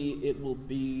likely it will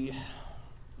be,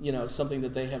 something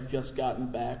that they have just gotten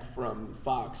back from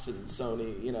Fox and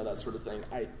Sony, that sort of thing.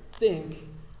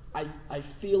 I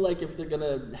feel like if they're going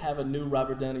to have a new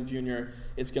Robert Downey Jr.,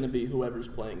 it's going to be whoever's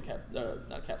playing,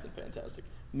 not Captain Fantastic,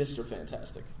 Mr.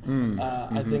 Fantastic.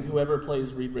 I think whoever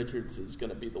plays Reed Richards is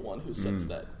going to be the one who sets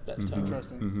that tone.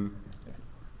 Interesting.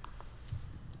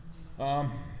 On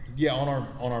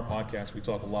our podcast, we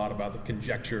talk a lot about the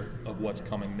conjecture of what's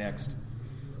coming next.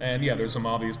 And there's some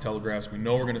obvious telegraphs. We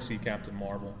know we're going to see Captain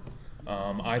Marvel.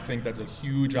 I think that's a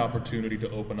huge opportunity to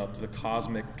open up to the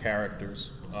cosmic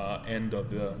characters end of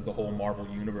the whole Marvel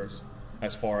universe,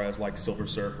 as far as like Silver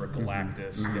Surfer,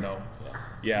 Galactus,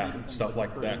 stuff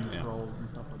like that. Skrulls and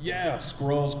stuff like that. Yeah,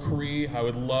 Skrulls, Kree. I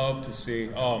would love to see.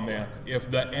 Oh man, if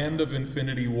the end of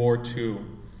Infinity War 2,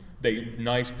 the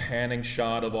nice panning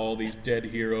shot of all these dead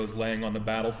heroes laying on the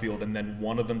battlefield, and then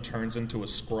one of them turns into a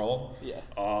Skrull.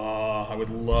 I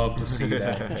would love to see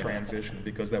that transition,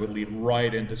 because that would lead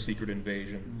right into Secret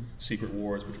Invasion, Secret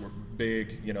Wars, which were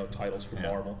big, titles for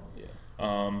Marvel.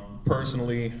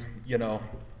 Personally,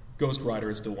 Ghost Rider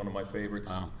is still one of my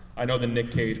favorites. I know the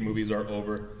Nick Cage movies are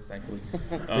over, thankfully.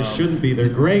 They shouldn't be. They're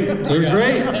great. They're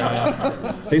great.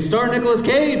 They star Nicolas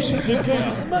Cage. Nick Cage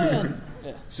is the man.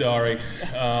 Sorry.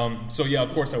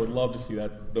 Of course, I would love to see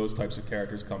those types of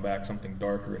characters come back, something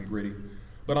darker and gritty.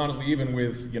 But honestly, even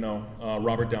with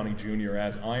Robert Downey Jr.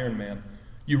 as Iron Man,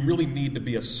 you really need to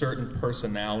be a certain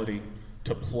personality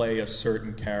to play a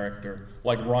certain character,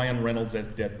 like Ryan Reynolds as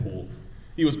Deadpool.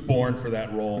 He was born for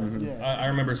that role. I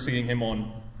remember seeing him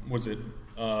on,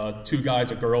 Two Guys,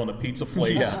 a Girl, and a Pizza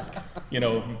Place,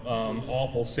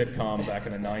 awful sitcom back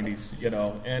in the 90s,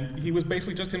 and he was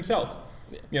basically just himself.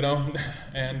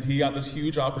 And he got this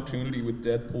huge opportunity with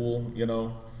Deadpool,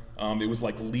 it was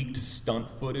like leaked stunt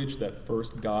footage that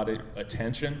first got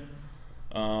attention.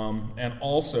 And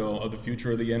also of the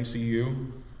future of the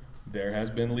MCU, there has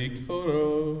been leaked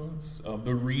photos of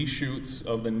the reshoots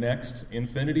of the next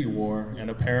Infinity War, and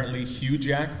apparently Hugh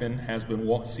Jackman has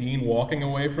been seen walking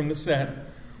away from the set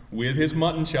with his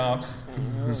mutton chops.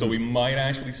 So we might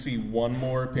actually see one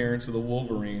more appearance of the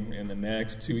Wolverine in the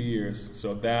next 2 years.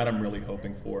 So that I'm really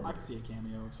hoping for. I could see a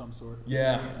cameo of some sort.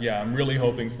 Yeah, I'm really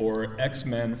hoping for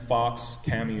X-Men Fox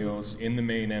cameos in the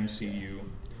main MCU.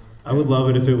 I would love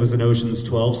it if it was an Ocean's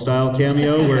 12 style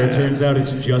cameo where it turns out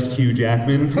it's just Hugh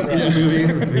Jackman in the movie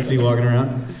they see walking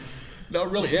around. No,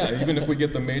 really, even if we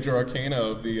get the major arcana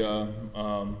of the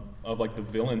of the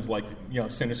villains,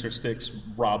 Sinister Six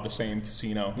rob the same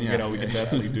casino. We could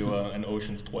definitely do an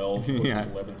Ocean's 12, Ocean's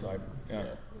 11 type. Yeah.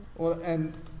 Well,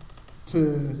 and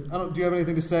do you have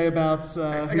anything to say about?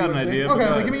 I got an idea.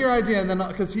 Okay, give me your idea, and then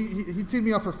because he teed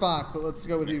me up for Fox, but let's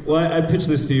go with you. Well, I pitched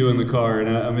this to you in the car, and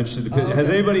I'm interested to pitch. Has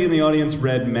anybody in the audience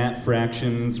read Matt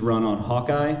Fraction's run on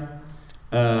Hawkeye?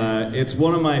 It's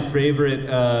one of my favorite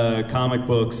comic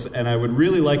books, and I would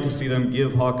really like to see them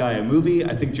give Hawkeye a movie.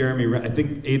 I think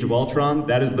Age of Ultron,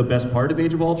 that is the best part of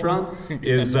Age of Ultron,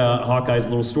 is Hawkeye's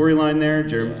little storyline there,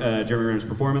 Jeremy Renner's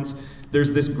performance.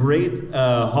 there's this great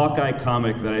Hawkeye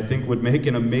comic that I think would make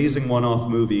an amazing one-off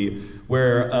movie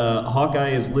where Hawkeye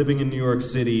is living in New York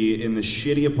City in this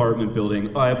shitty apartment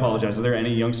building. Oh, I apologize. Are there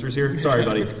any youngsters here? Sorry,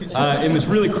 buddy. In this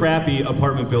really crappy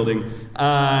apartment building.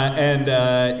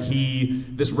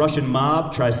 This Russian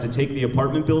mob tries to take the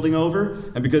apartment building over,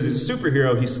 and because he's a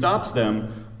superhero, he stops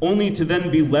them, only to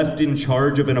then be left in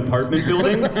charge of an apartment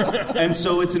building. And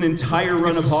so it's an entire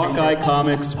run of Hawkeye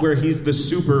comics where he's the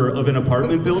super of an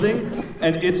apartment building.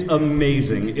 And it's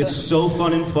amazing. It's so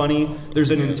fun and funny. There's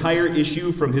an entire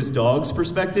issue from his dog's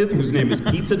perspective, whose name is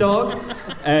Pizza Dog.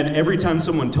 And every time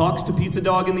someone talks to Pizza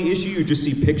Dog in the issue, you just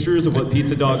see pictures of what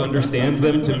Pizza Dog understands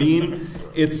them to mean.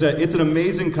 It's an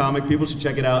amazing comic. People should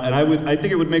check it out. And I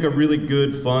think it would make a really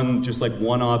good, fun, just like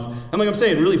one-off. And like I'm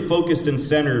saying, really focused and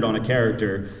centered on a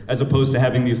character, as opposed to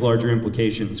having these larger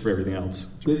implications for everything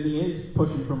else. Disney is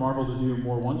pushing for Marvel to do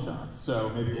more one-shots, so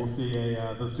maybe we'll see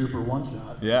the super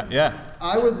one-shot. Yeah.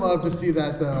 I would love to see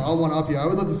that, though. I'll one-up you. I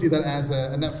would love to see that as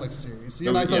a Netflix series. You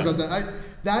and I talked about that.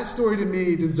 That story to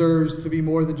me deserves to be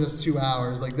more than just 2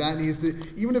 hours. Like that needs to,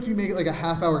 even if you make it like a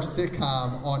half-hour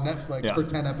sitcom on Netflix for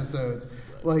 10 episodes,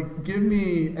 like give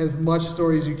me as much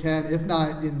story as you can, if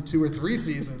not in 2 or 3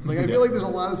 seasons. Like I feel like there's a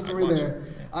lot of story there.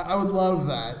 I would love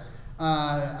that.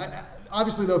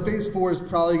 Obviously, though, Phase 4 is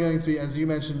probably going to be, as you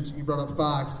mentioned, you brought up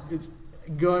Fox. It's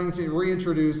going to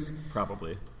reintroduce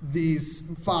probably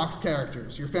these Fox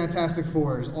characters, your Fantastic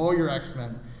Fours, all your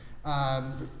X-Men.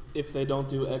 If they don't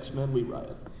do X-Men, we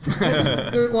riot.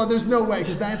 There's no way,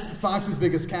 because that's Fox's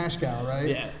biggest cash cow, right?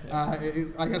 Yeah.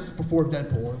 I guess before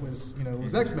Deadpool, it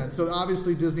was X-Men. So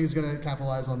obviously Disney's going to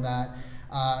capitalize on that.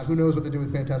 Who knows what they do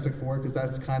with Fantastic Four, because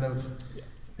that's kind of,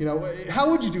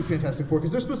 how would you do Fantastic Four?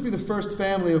 Because they're supposed to be the first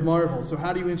family of Marvel. So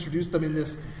how do you introduce them in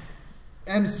this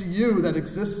MCU that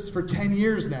exists for 10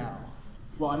 years now?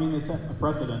 Well, I mean, they set a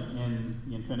precedent in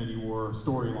the Infinity War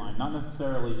storyline, not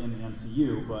necessarily in the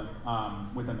MCU, but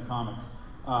within the comics.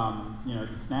 The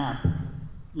snap,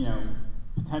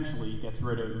 potentially gets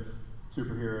rid of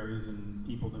superheroes and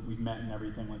people that we've met and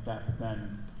everything like that, but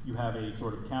then you have a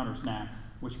sort of counter snap,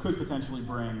 which could potentially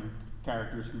bring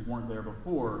characters who weren't there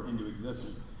before into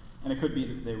existence. And it could be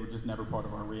that they were just never part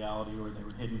of our reality, or they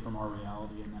were hidden from our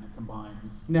reality, and then it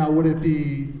combines. Now, would it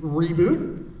be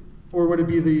reboot? Or would it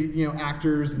be the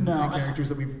actors and characters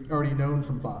that we've already known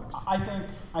from Fox? I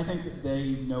think that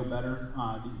they know better.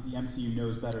 The MCU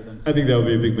knows better than. I think that would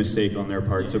be a big mistake on their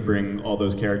part to bring all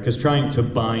those characters, because trying to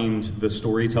bind the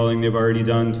storytelling they've already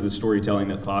done to the storytelling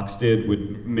that Fox did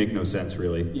would make no sense,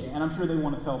 really. Yeah, and I'm sure they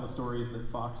want to tell the stories that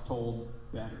Fox told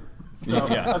better. So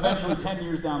eventually, 10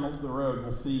 years down the road,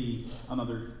 we'll see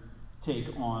another take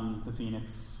on the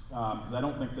Phoenix, because I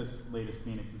don't think this latest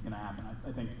Phoenix is going to happen.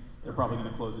 I think they're probably going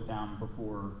to close it down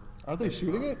before. Aren't they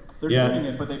shooting it? They're shooting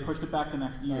it, but they pushed it back to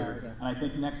next year. Okay. And I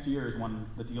think next year is when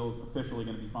the deal is officially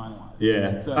going to be finalized.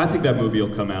 Yeah, so, I think that movie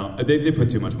will come out. They put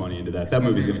too much money into that. That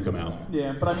movie's going to come out.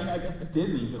 Yeah, but I mean, I guess it's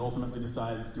Disney that ultimately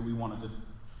decides, do we want to just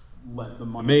let the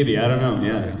money... Maybe, I don't know.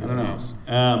 Yeah, I don't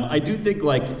know. I do think,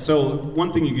 so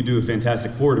one thing you could do with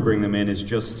Fantastic Four to bring them in is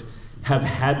just have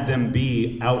had them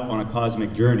be out on a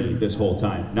cosmic journey this whole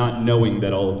time, not knowing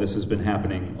that all of this has been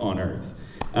happening on Earth.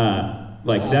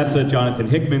 That's a Jonathan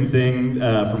Hickman thing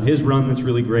from his run that's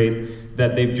really great,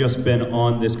 that they've just been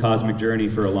on this cosmic journey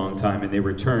for a long time, and they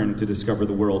return to discover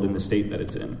the world in the state that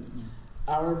it's in.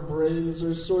 Our brains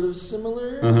are sort of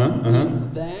similar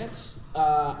in that.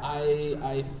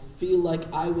 I feel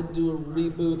like I would do a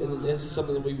reboot, and this is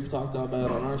something that we've talked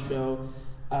about on our show.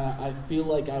 I feel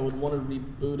like I would want to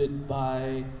reboot it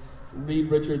by Reed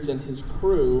Richards and his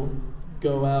crew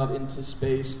go out into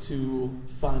space to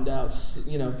find out,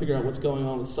 figure out what's going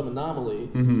on with some anomaly.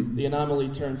 Mm-hmm. The anomaly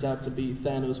turns out to be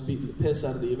Thanos beating the piss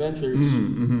out of the Avengers.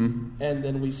 Mm-hmm. And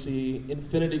then we see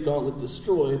Infinity Gauntlet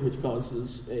destroyed, which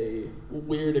causes a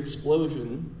weird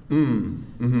explosion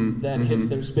that hits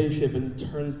their spaceship and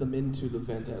turns them into the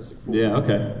Fantastic Four. Yeah,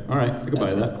 okay. All right, I can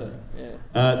buy that.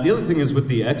 Yeah. The other thing is with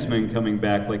the X-Men coming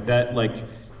back,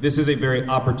 this is a very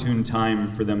opportune time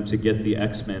for them to get the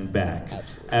X-Men back.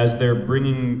 Absolutely. As they're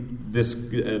bringing this,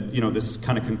 this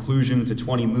kind of conclusion to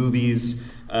 20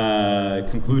 movies,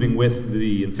 concluding with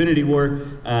the Infinity War.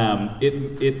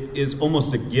 It is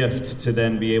almost a gift to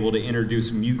then be able to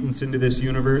introduce mutants into this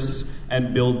universe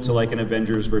and build to an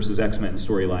Avengers versus X-Men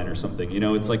storyline or something.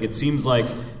 It seems like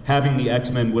having the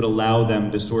X-Men would allow them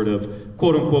to sort of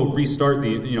quote unquote restart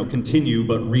continue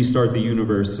but restart the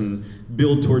universe and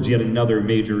build towards yet another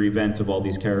major event of all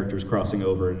these characters crossing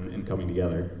over and coming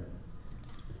together.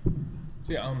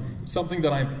 So something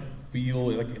that I feel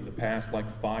in the past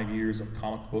 5 years of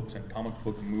comic books and comic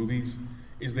book movies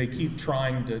is they keep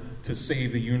trying to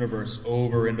save the universe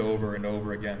over and over and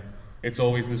over again. It's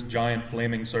always this giant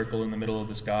flaming circle in the middle of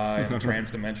the sky and a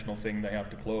trans-dimensional thing they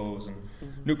have to close and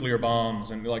nuclear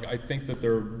bombs. And like, I think that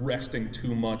they're resting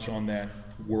too much on that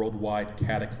worldwide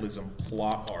cataclysm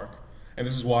plot arc. And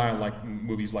this is why I like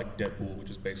movies like Deadpool, which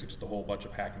is basically just a whole bunch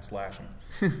of hack and slashing,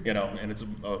 you know, and it's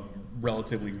a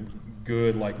relatively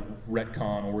good, like,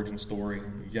 retcon origin story,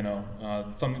 you know.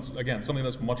 Something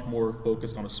that's much more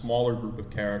focused on a smaller group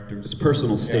of characters. It's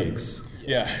personal stakes.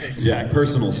 Yeah, exactly. Yeah,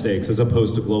 personal stakes as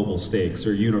opposed to global stakes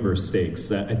or universe stakes.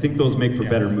 That I think those make for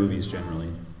better movies generally.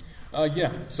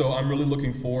 So I'm really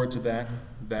looking forward to that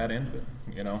end of it.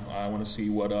 You know, I want to see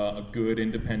what a good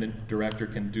independent director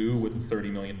can do with a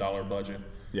 $30 million budget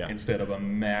instead of a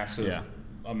massive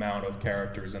amount of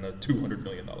characters and a $200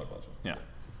 million budget. Yeah.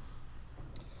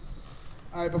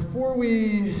 All right, before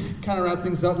we kind of wrap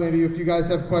things up, maybe if you guys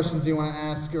have questions you want to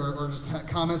ask or just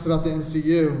comments about the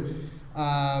MCU,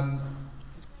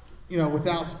 you know,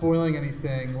 without spoiling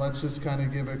anything, let's just kind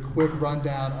of give a quick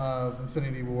rundown of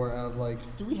Infinity War of, like,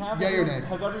 do we have or nay?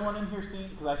 Has everyone in here seen?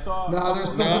 Because I saw. No,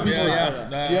 there's still some people.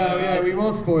 Yeah, we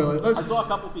won't spoil it. I saw a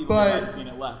couple people who hadn't seen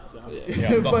it left. So.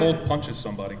 The Hulk punches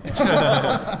somebody.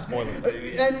 Spoiler.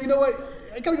 And you know what?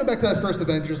 I gotta go back to that first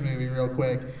Avengers movie real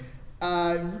quick.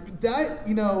 That,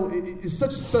 you know, is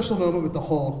such a special moment with the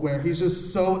Hulk where he's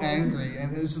just so angry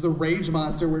and it's just a rage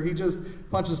monster where he just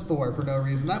punches Thor for no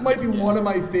reason. That might be one of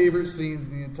my favorite scenes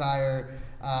in the entire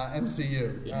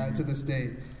MCU to this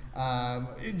date.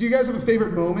 Do you guys have a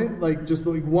favorite moment? Like, just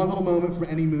like one little moment from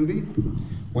any movie?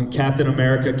 When Captain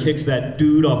America kicks that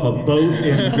dude off a boat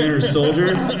in Winter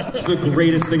Soldier, it's the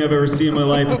greatest thing I've ever seen in my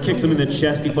life. He kicks him in the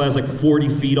chest, he flies like 40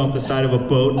 feet off the side of a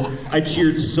boat. I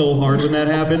cheered so hard when that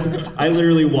happened. I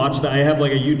literally watched that. I have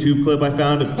like a YouTube clip I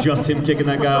found of just him kicking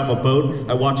that guy off a boat.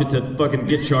 I watch it to fucking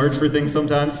get charged for things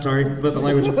sometimes. Sorry about the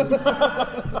language.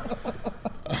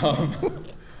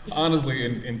 Honestly,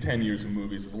 in 10 years of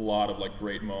movies, there's a lot of like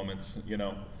great moments, you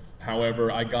know.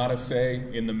 However, I gotta say,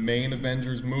 in the main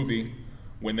Avengers movie,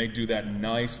 when they do that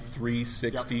nice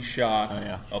 360 shot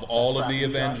of all of the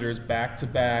Avengers back to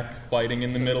back fighting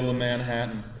in the middle of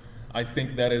Manhattan, I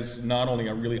think that is not only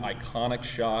a really iconic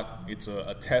shot, it's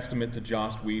a testament to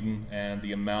Joss Whedon and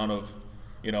the amount of,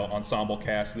 you know, ensemble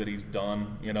cast that he's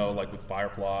done, you know, like with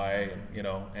Firefly, and, you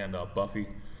know, and Buffy.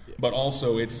 But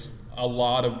also, it's a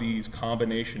lot of these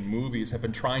combination movies have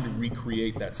been trying to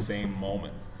recreate that same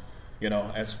moment, you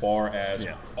know, as far as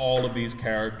all of these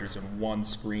characters in one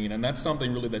screen. And that's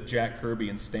something really that Jack Kirby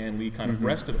and Stan Lee kind of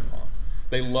rested upon.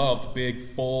 They loved big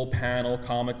full panel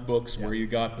comic books where you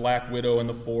got Black Widow in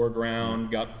the foreground,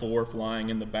 got Thor flying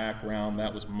in the background.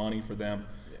 That was money for them.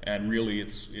 And really,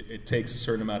 it takes a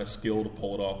certain amount of skill to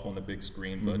pull it off on the big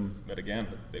screen. But again,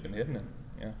 they've been hitting it.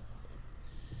 Yeah.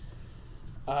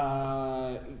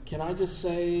 Can I just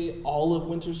say all of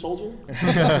Winter Soldier?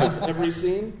 Every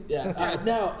scene? Yeah.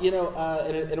 Now, you know,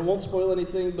 and it won't spoil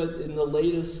anything, but in the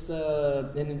latest,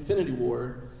 in Infinity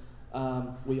War,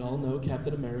 we all know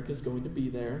Captain America is going to be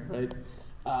there, right?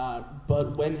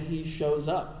 But when he shows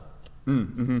up,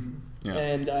 and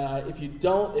if you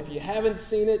haven't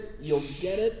seen it, you'll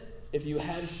get it. If you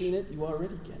have seen it, you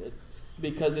already get it.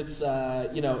 Because it's,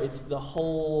 you know, it's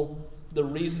the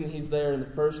reason he's there in the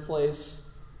first place,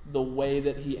 the way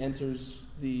that he enters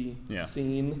the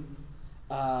scene,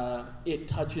 it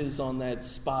touches on that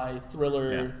spy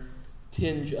thriller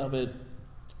tinge of it.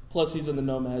 Plus, he's in the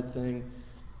Nomad thing.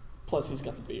 Plus, he's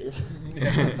got the beard.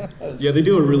 They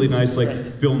do a really nice like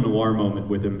film noir moment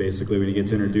with him, basically, when he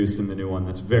gets introduced in the new one.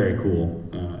 That's very cool.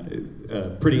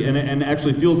 Pretty and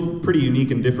actually feels pretty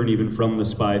unique and different even from the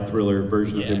spy thriller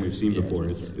version of him we've seen before.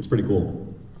 It's pretty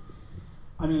cool.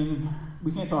 I mean,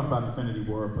 we can't talk about Infinity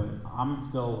War, but I'm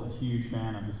still a huge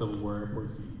fan of the Civil War airport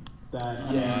scene.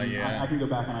 I can go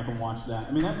back and I can watch that.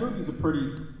 I mean, that movie's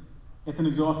it's an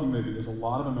exhausting movie. There's a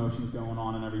lot of emotions going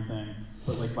on and everything.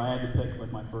 But like, if I had to pick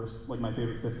like my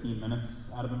favorite 15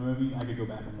 minutes out of a movie, I could go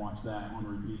back and watch that on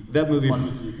repeat. That movie,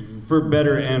 for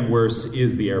better and worse,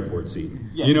 is the airport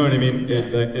scene. Yeah, you know what I mean?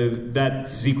 That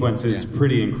sequence is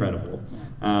pretty incredible.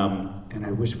 And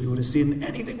I wish we would have seen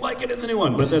anything like it in the new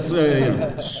one, but that's, So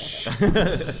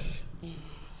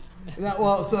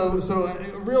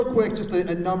real quick, just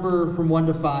a number from 1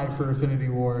 to 5 for Infinity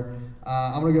War.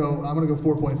 I'm gonna go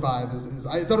 4.5.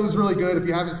 I thought it was really good. If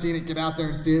you haven't seen it, get out there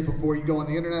and see it before you go on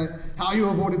the internet. How you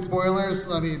avoided spoilers?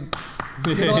 I mean,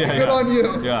 good on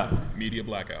you. Yeah. Media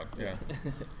blackout. Yeah.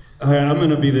 All right, I'm going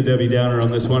to be the Debbie Downer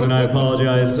on this one, and I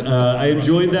apologize. I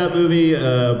enjoyed that movie,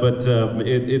 but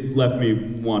it left me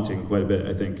wanting quite a bit,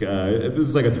 I think. It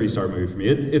was like a 3-star movie for me.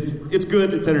 It's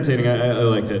good, it's entertaining, I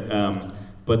liked it.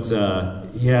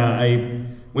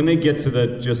 When they get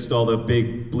to just all the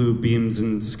big blue beams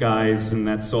and skies, and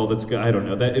that's all that's good, I don't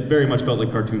know. That it very much felt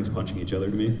like cartoons punching each other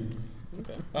to me.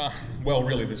 Well,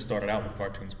 really, this started out with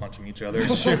cartoons punching each other.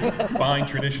 It's a fine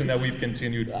tradition that we've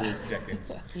continued for decades.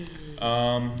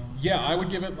 I would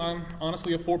give it,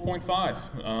 honestly, a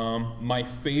 4.5. My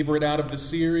favorite out of the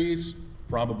series,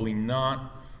 probably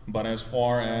not. But as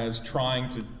far as trying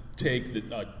to take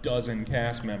a dozen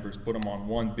cast members, put them on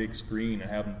one big screen and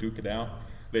have them duke it out,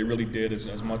 they really did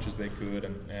as much as they could.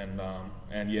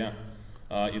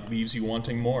 It leaves you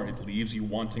wanting more. It leaves you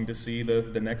wanting to see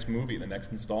the next movie, the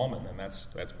next installment, and that's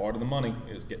part of the money,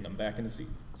 is getting them back in the seat.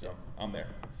 So I'm there.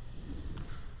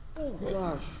 Oh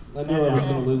gosh, I knew I was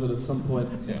going to lose it at some point.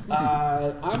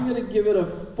 I'm going to give it a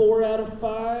 4 out of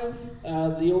 5.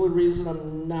 The only reason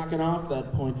I'm knocking off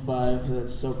that 0.5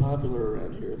 that's so popular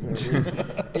around here apparently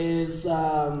is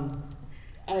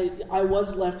I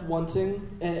was left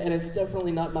wanting, and it's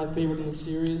definitely not my favorite in the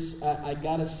series. I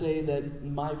gotta say that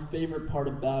my favorite part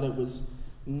about it was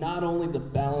not only the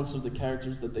balance of the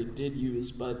characters that they did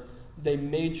use, but they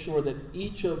made sure that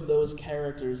each of those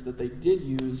characters that they did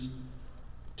use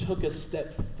took a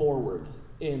step forward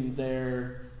in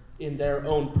their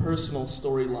own personal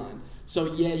storyline.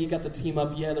 So yeah, you got the team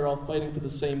up, yeah, they're all fighting for the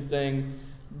same thing,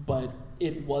 but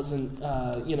it wasn't,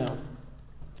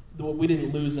 we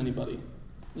didn't lose anybody.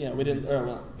 Yeah, we didn't,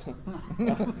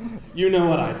 you know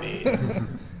what I mean.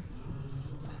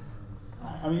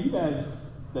 I mean, you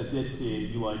guys that did see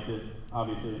it, you liked it,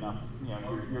 obviously enough.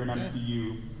 You're an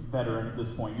MCU veteran at this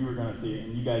point. You were going to see it,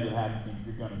 and you guys that haven't seen it,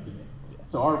 you're going to see it.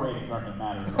 So our ratings aren't going to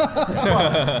matter. But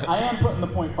I am putting the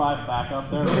 0.5 back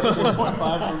up there.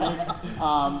 0.5 for me.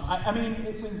 I mean,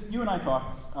 it was, you and I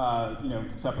talked,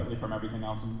 separately from everything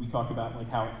else, and we talked about like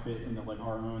how it fit into like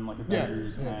our own like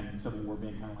Avengers and Civil War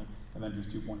being kind of like Avengers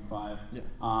 2.5. Yeah.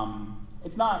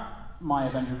 It's not my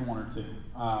Avengers 1 or 2.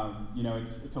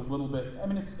 It's a little bit. I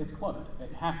mean, it's cluttered.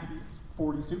 It has to be. It's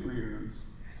 40 superheroes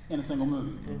in a single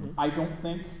movie. Mm-hmm. I don't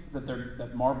think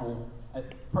that Marvel.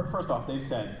 First off, they've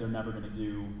said they're never going to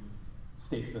do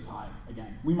stakes this high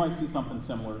again. We might see something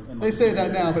similar. They say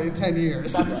that now, but in 10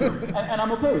 years. That's true. And I'm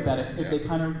okay with that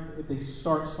if they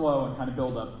start slow and kind of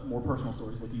build up more personal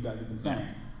stories like you guys have been saying.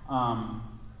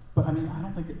 But I mean, I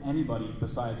don't think that anybody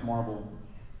besides Marvel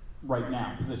right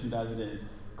now, positioned as it is,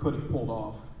 could have pulled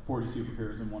off 40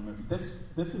 superheroes in one movie.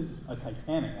 This is a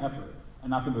titanic effort,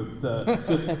 and not the movie.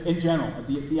 Just in general,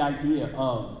 the idea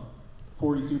of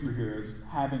 40 superheroes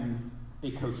having a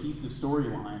cohesive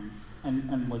storyline,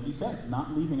 and like you said,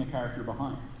 not leaving a character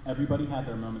behind. Everybody had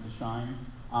their moment to shine.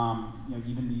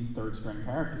 Even these third-string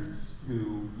characters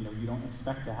who you don't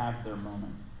expect to have their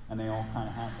moment, and they all kind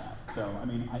of have that. So I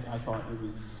mean, I thought it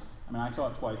was. I mean, I saw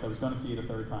it twice. I was going to see it a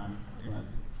third time. But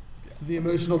the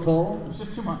emotional toll. It was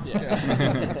just too much.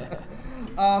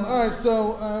 All right,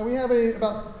 so we have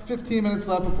about 15 minutes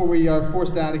left before we are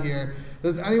forced out of here.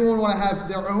 Does anyone want to have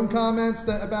their own comments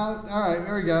about? All right,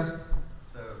 there we go.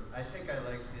 So I think I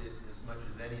liked it as much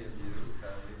as any of you,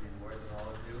 maybe more than all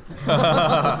of you.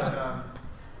 But,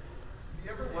 do you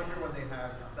ever wonder when they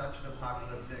have such an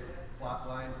apocalyptic plot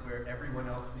line where everyone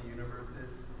else in the universe is?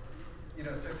 So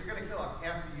if you're going to kill off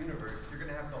half the universe, you're going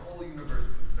to have the whole universe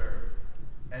concerned.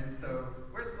 And so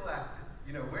where's Galactus?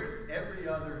 Where's every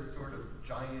other sort of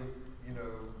giant,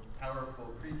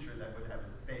 powerful creature that would have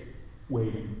a stake?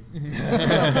 Waiting. I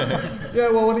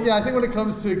think when it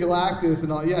comes to Galactus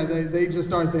and all, they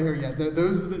just aren't there yet.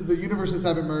 The universes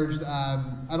haven't merged. I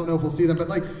don't know if we'll see them, but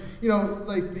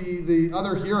the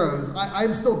other heroes,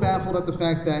 I'm still baffled at the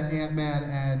fact that Ant-Man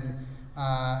and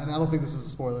I don't think this is a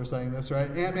spoiler saying this, right?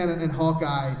 Ant-Man and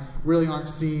Hawkeye really aren't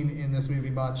seen in this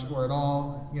movie much or at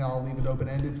all. I'll leave it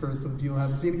open-ended for some people who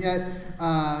haven't seen it yet.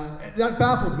 That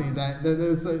baffles me that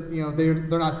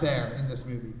they're not there in this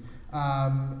movie.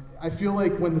 I feel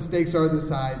like when the stakes are this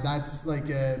high, that's like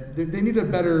they need a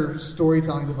better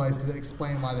storytelling device to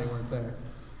explain why they weren't there.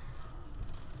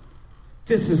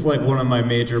 This is like one of my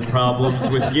major problems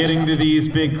with getting to these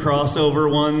big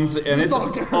crossover ones, and it's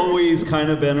always kind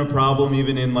of been a problem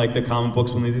even in like the comic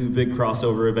books when they do big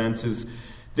crossover events, is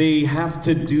they have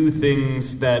to do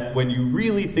things that when you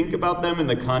really think about them in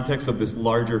the context of this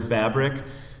larger fabric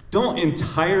don't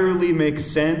entirely make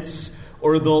sense,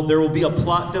 or there will be a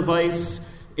plot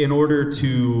device in order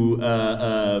to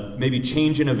maybe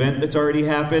change an event that's already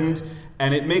happened,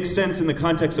 and it makes sense in the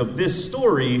context of this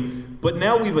story, but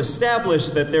now we've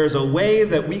established that there's a way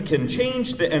that we can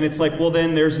change and it's like, well,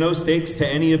 then there's no stakes to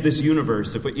any of this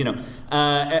universe, if we,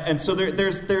 and so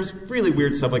there's really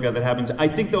weird stuff like that happens. I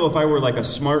think though, if I were like a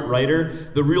smart writer,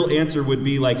 the real answer would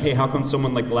be like, hey, how come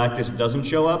someone like Galactus doesn't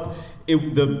show up?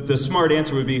 The smart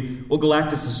answer would be, well,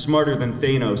 Galactus is smarter than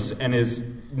Thanos and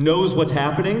knows what's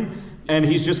happening, and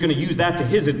he's just going to use that to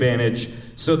his advantage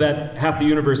so that half the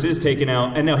universe is taken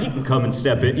out, and now he can come and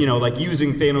step in, like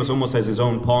using Thanos almost as his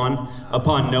own pawn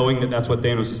upon knowing that that's what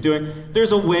Thanos is doing.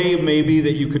 There's a way maybe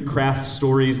that you could craft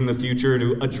stories in the future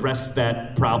to address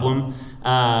that problem.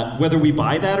 Whether we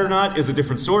buy that or not is a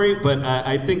different story, but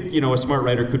I think, a smart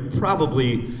writer could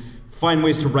probably find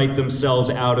ways to write themselves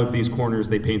out of these corners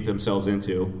they paint themselves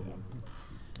into.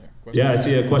 Yeah, I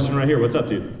see a question right here. What's up,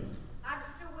 dude? I'm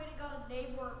still waiting on a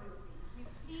Namor movie.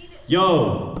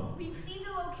 We've seen the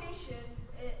location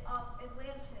of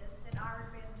Atlantis in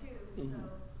Iron Man 2, so...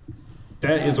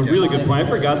 That is a really good point. I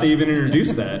forgot they even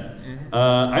introduced that.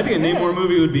 I think a Namor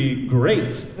movie would be great.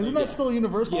 Isn't that still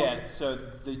Universal? Yeah, so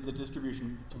the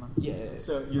distribution... Yeah.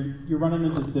 So you're running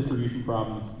into distribution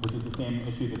problems, which is the same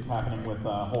issue that's happening with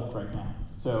Hulk right now.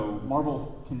 So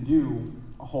Marvel can do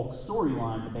a Hulk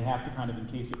storyline, but they have to kind of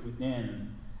encase it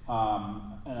within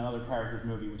another character's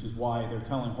movie, which is why they're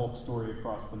telling Hulk's story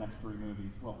across the next 3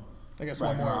 movies. Well, I guess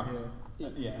one more.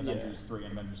 Yeah, Avengers 3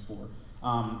 and Avengers 4.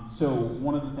 So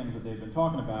one of the things that they've been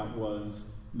talking about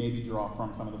was maybe draw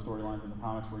from some of the storylines in the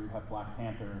comics where you have Black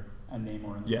Panther and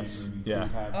Namor in the same movie. Yeah. So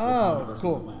you have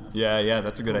cool. Atlantis. Yeah,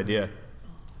 that's a good idea.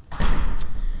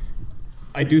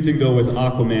 I do think, though, with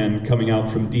Aquaman coming out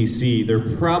from DC, they're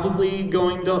probably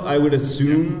going to, I would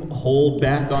assume, hold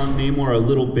back on Namor a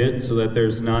little bit so that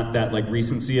there's not that, like,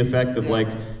 recency effect of, like,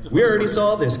 we already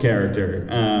saw this character.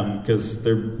 Because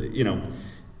they're,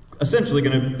 essentially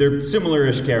they're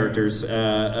similar-ish characters,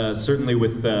 certainly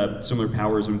with similar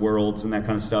powers and worlds and that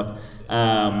kind of stuff.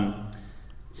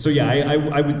 So yeah,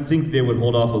 I would think they would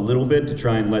hold off a little bit to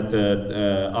try and let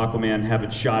the Aquaman have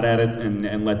its shot at it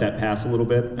and let that pass a little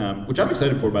bit, which I'm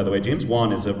excited for, by the way. James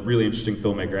Wan is a really interesting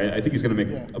filmmaker. I think he's going to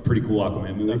make a pretty cool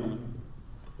Aquaman movie.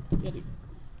 With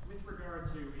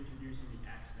regard to introducing the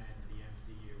X-Men to the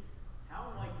MCU,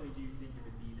 how likely do you think it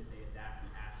would be that they adapt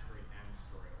the Asteroid M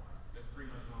storyline? That's pretty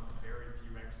much one of the very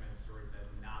few X-Men stories that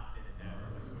has not been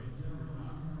adapted like the way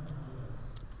it's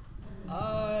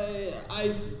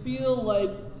I feel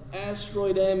like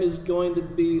Asteroid M is going to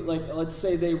be like, let's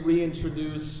say they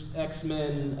reintroduce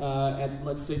X-Men at,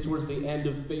 let's say, towards the end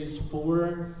of Phase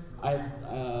 4.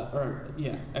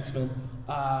 X-Men.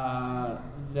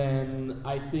 Then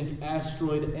I think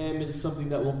Asteroid M is something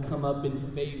that will come up in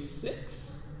Phase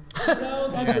 6.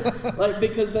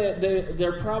 Because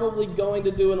they're probably going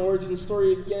to do an origin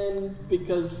story again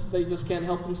because they just can't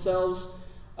help themselves.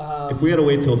 If we had to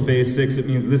wait till Phase 6, it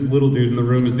means this little dude in the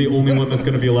room is the only one that's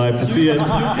going to be alive to see it. You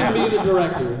can be the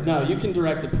director. No, you can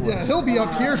direct it for us. Yeah, he'll be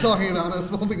up here talking about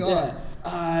us. We'll be gone.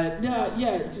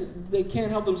 They can't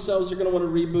help themselves. They're going to want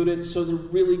to reboot it, so they're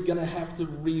really going to have to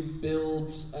rebuild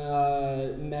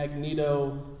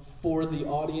Magneto for the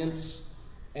audience.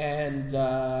 And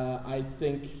I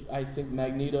think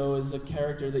Magneto is a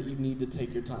character that you need to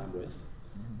take your time with.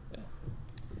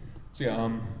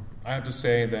 So I have to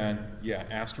say that,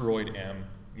 Asteroid M,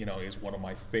 is one of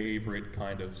my favorite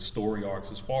kind of story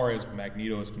arcs as far as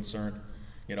Magneto is concerned.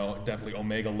 Definitely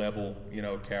Omega level,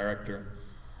 character.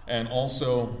 And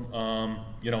also,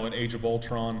 in Age of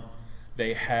Ultron,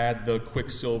 they had the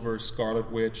Quicksilver,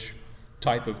 Scarlet Witch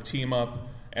type of team up,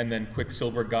 and then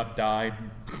Quicksilver died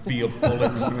via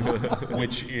bullet,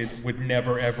 which it would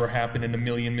never ever happen in a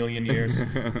million years.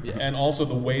 And also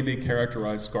the way they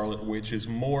characterize Scarlet Witch is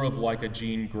more of like a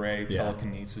Jean Grey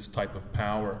telekinesis type of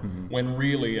power, when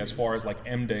really, as far as like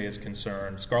M-Day is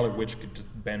concerned, Scarlet Witch could just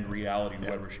bend reality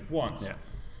wherever she wants.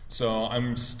 So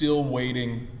I'm still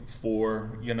waiting for,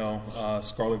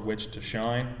 Scarlet Witch to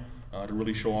shine, to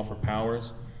really show off her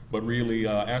powers. But really,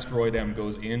 Asteroid M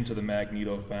goes into the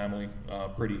Magneto family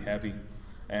pretty heavy,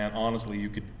 and honestly, you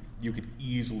could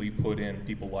easily put in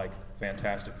people like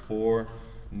Fantastic Four,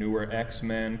 newer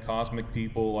X-Men, cosmic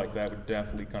people, like that would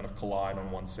definitely kind of collide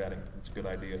on one setting. It's a good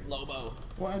idea. Lobo.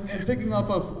 Well, and picking up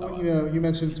of you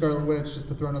mentioned Scarlet Witch. Just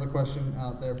to throw another question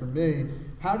out there from me,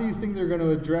 how do you think they're going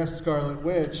to address Scarlet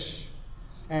Witch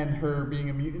and her being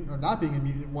a mutant or not being a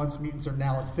mutant once mutants are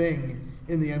now a thing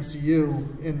in the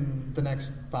MCU in the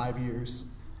next 5 years?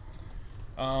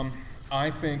 I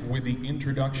think with the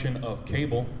introduction of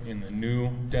Cable in the new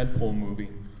Deadpool movie,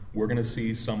 we're going to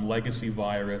see some legacy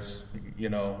virus,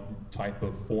 type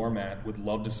of format. Would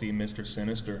love to see Mr.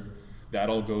 Sinister. That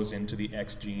all goes into the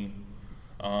X gene.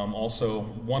 Also,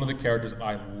 one of the characters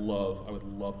I would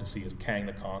love to see is Kang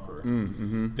the Conqueror.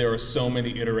 Mm-hmm. There are so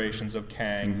many iterations of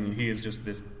Kang. Mm-hmm. He is just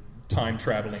this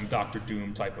time-traveling Doctor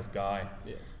Doom type of guy.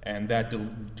 Yeah. And that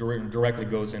directly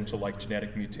goes into like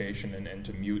genetic mutation and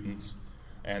into mutants.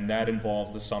 And that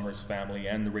involves the Summers family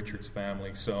and the Richards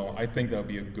family. So I think that would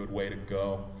be a good way to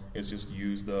go, is just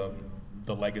use the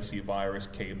legacy virus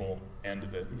Cable end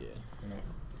of it. Yeah. You know?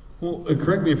 Well,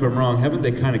 correct me if I'm wrong, haven't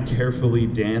they kind of carefully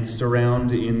danced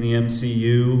around in the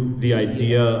MCU the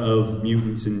idea of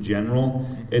mutants in general?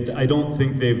 I don't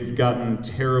think they've gotten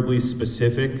terribly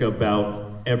specific about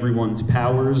everyone's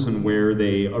powers and where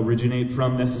they originate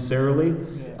from necessarily.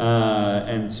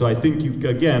 And so I think,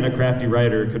 again, a crafty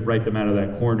writer could write them out of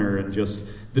that corner and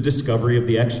just the discovery of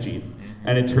the X gene.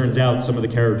 And it turns out some of the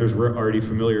characters we're already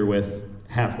familiar with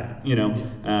have that, you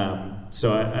know?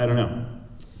 So I don't know.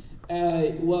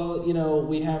 Well, you know,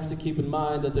 we have to keep in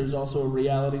mind that there's also a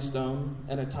reality stone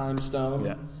and a time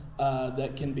stone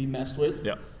that can be messed with.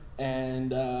 Yep.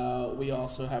 And we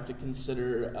also have to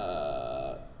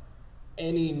consider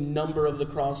any number of the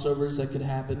crossovers that could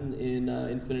happen in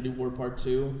Infinity War Part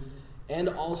 2. And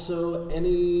also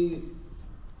any...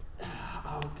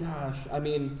 Oh, gosh. I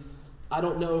mean, I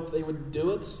don't know if they would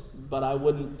do it, but I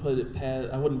wouldn't put it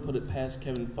past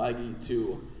Kevin Feige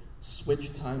to switch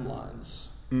timelines.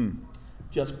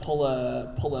 Just pull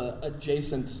a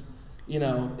adjacent, you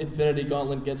know, Infinity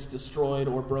Gauntlet gets destroyed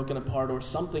or broken apart or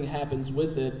something happens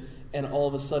with it, and all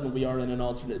of a sudden we are in an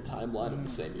alternate timeline of the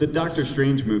same universe. The Doctor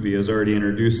Strange movie has already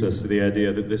introduced us to the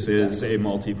idea that this is a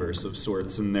multiverse of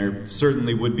sorts, and there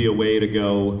certainly would be a way to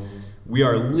go, we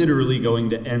are literally going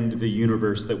to end the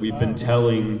universe that we've been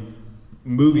telling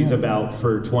movies about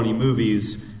for 20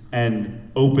 movies and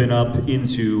open up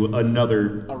into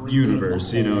another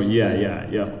universe, you know,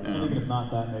 Even if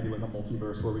not that, maybe like a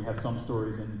multiverse where we have some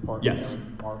stories in part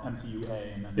our MCU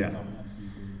A and then some in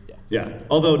MCU B. Yeah,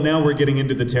 although now we're getting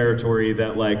into the territory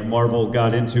that like Marvel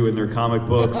got into in their comic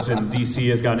books and DC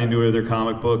has gotten into in their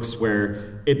comic books,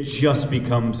 where it just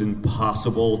becomes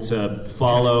impossible to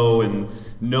follow and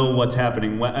know what's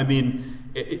happening. I mean,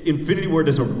 Infinity War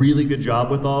does a really good job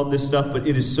with all of this stuff, but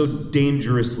it is so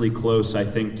dangerously close, I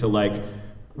think, to like,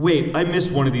 wait, I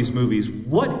missed one of these movies.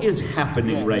 What is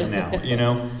happening right now? You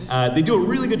know, they do a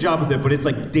really good job with it, but it's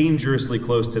like dangerously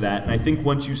close to that. And I think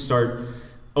once you start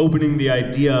opening the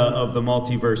idea of the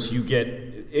multiverse,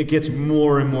 it gets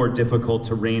more and more difficult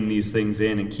to rein these things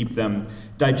in and keep them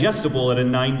digestible at a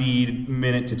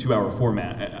 90-minute to 2-hour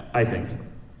format, I think.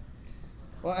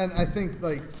 Well, and I think,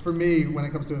 like, for me, when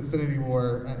it comes to Infinity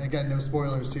War, again, no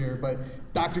spoilers here, but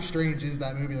Doctor Strange is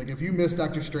that movie. Like, if you miss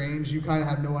Doctor Strange, you kind of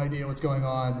have no idea what's going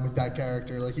on with that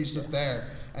character. Like, he's just there.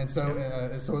 And so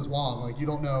is Wong. Like, you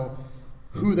don't know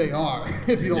who they are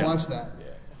if you don't watch that.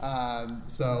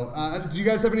 Do you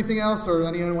guys have anything else, or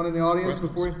anyone in the audience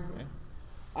before you?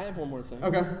 I have one more thing.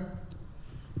 Okay.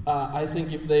 I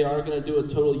think if they are going to do a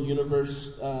total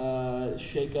universe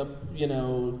shake-up, you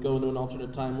know, go into an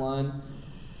alternate timeline,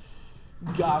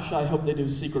 gosh, I hope they do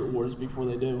Secret Wars before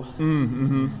they do.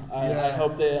 I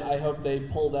hope they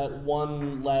pull that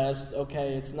one last,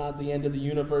 okay, it's not the end of the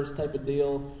universe type of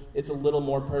deal. It's a little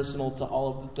more personal to all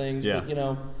of the things. Yeah. But, you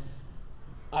know,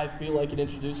 I feel like in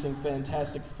introducing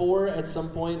Fantastic Four at some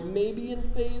point, maybe in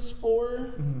Phase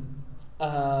 4,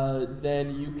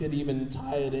 then you could even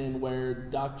tie it in where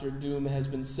Doctor Doom has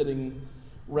been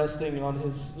resting on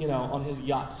his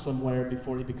yacht somewhere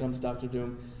before he becomes Doctor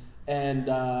Doom, and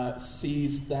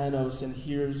sees Thanos and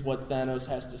hears what Thanos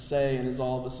has to say, and is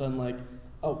all of a sudden like,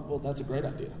 oh, well, that's a great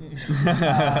idea,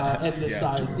 and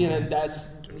decide, you know,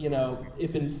 that's, you know,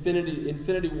 if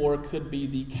Infinity War could be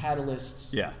the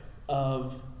catalyst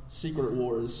of Secret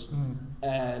Wars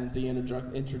and the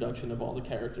introduction of all the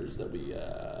characters that we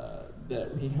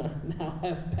now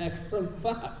have back from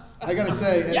Fox. I gotta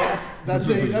say, yes, that's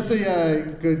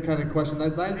a good kind of question.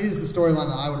 That is the storyline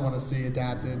that I would want to see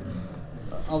adapted.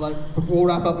 Before we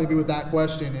wrap up, maybe with that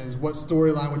question is, what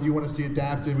storyline would you want to see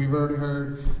adapted? We've already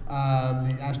heard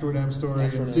the Asteroid M story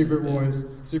and Secret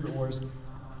Wars.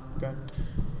 Okay.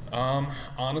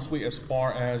 Honestly, as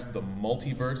far as the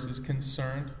multiverse is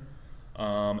concerned,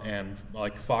 and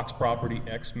like Fox property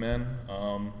X-Men,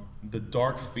 the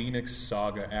Dark Phoenix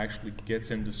saga actually gets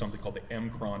into something called the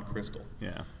M'Kraan crystal.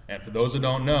 Yeah. And for those who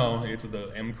don't know, it's the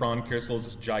M'Kraan crystal is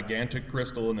this gigantic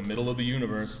crystal in the middle of the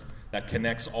universe that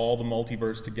connects all the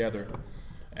multiverse together.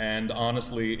 And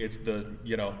honestly, it's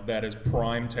that is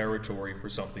prime territory for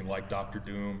something like Doctor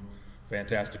Doom,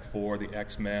 Fantastic Four, the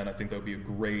X-Men. I think that would be a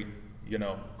great,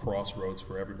 crossroads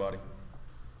for everybody.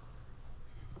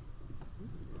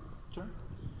 Sure.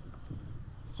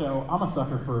 So I'm a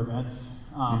sucker for events.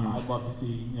 I'd love to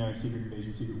see, Secret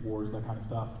Invasion, Secret Wars, that kind of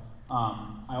stuff.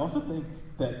 I also think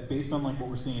that based on like what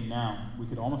we're seeing now, we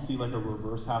could almost see like a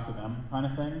reverse House of M kind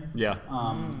of thing. Yeah,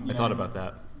 I thought about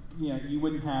that. You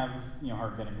wouldn't have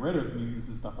her getting rid of mutants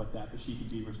and stuff like that, but she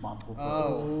could be responsible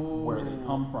for where they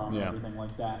come from and everything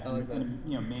like that.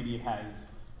 And maybe it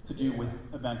has to do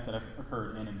with events that have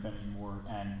occurred in Infinity War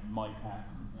and might have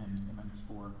in Avengers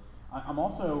 4. I'm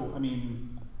also,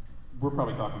 we're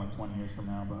probably talking like 20 years from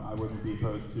now, but I wouldn't be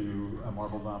opposed to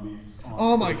Marvel Zombies.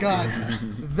 Oh my God,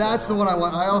 that's the one I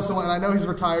want. I also want, and I know he's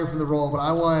retired from the role, but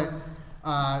I want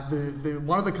the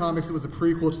one of the comics that was a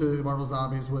prequel to Marvel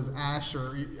Zombies was Ash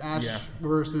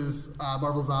versus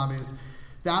Marvel Zombies.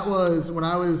 That was when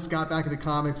I got back into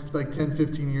comics like 10,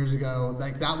 15 years ago.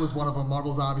 Like that was one of them.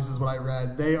 Marvel Zombies is what I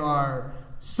read. They are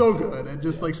so good and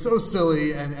just like so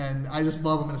silly, and I just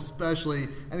love them, and especially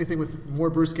anything with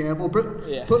more Bruce Campbell.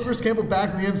 Put Bruce Campbell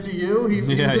back in the MCU. He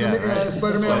was in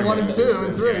Spider-Man 1 and 2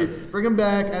 and 3. Yeah. Bring him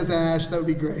back as Ash. That would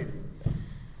be great.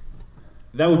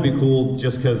 That would be cool,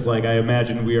 just because like I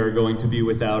imagine we are going to be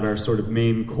without our sort of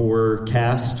main core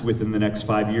cast within the next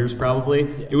 5 years probably.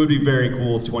 Yeah. It would be very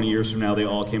cool if 20 years from now they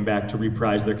all came back to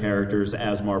reprise their characters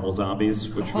as Marvel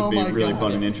Zombies, which would be really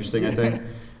fun and interesting, I think.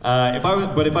 If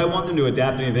I want them to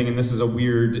adapt anything, and this is a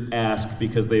weird ask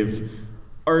because they've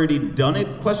already done it,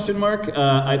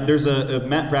 there's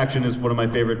Matt Fraction is one of my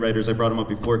favorite writers. I brought him up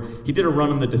before. He did a run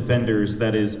on the Defenders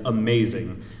that is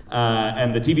amazing.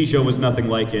 And the TV show was nothing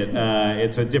like it.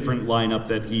 It's a different lineup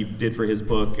that he did for his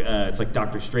book. It's like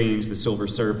Doctor Strange, the Silver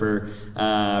Surfer,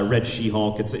 Red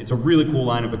She-Hulk. It's a really cool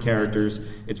lineup of characters.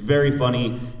 It's very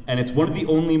funny, and it's one of the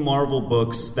only Marvel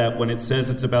books that when it says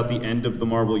it's about the end of the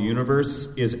Marvel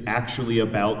Universe is actually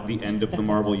about the end of the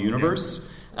Marvel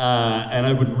Universe. And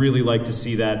I would really like to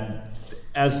see that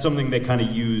as something they kind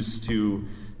of use to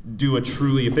do a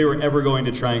truly, if they were ever going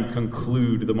to try and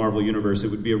conclude the Marvel Universe, it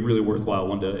would be a really worthwhile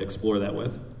one to explore that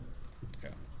with. Yeah.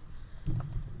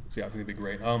 So yeah, I think it'd be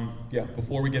great.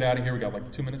 Before we get out of here, we got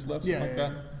like 2 minutes left, something like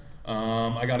that.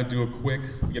 I got to do a quick,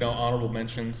 honorable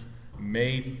mentions.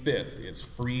 May 5th is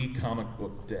Free Comic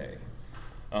Book Day.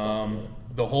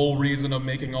 The whole reason of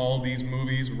making all these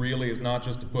movies really is not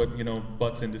just to put,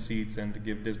 butts into seats and to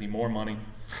give Disney more money,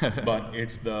 but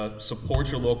it's the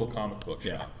support your local comic book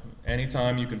shop.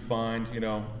 Anytime you can find,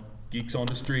 geeks on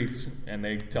the streets and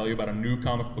they tell you about a new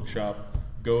comic book shop,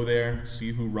 go there,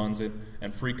 see who runs it,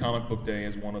 and Free Comic Book Day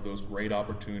is one of those great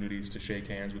opportunities to shake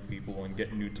hands with people and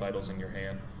get new titles in your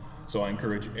hand. So I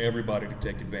encourage everybody to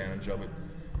take advantage of it.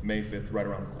 May 5th, right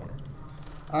around the corner.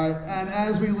 All right, and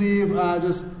as we leave,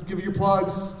 just give your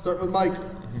plugs. Start with Mike. All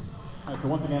right, so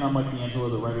once again, I'm Mike D'Angelo,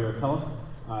 the writer of Tellest.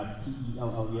 It's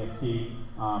Tellest.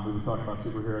 We've been talking about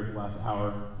superheroes the last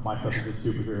hour. My stuff is just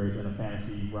superheroes in a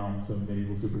fantasy realm, so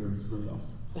medieval superheroes is really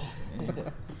awesome.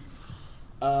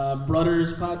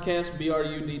 Brudders Podcast,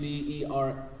 BRUDDERS,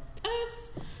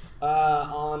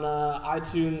 on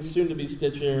iTunes, soon to be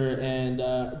Stitcher, and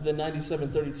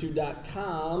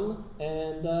the9732.com,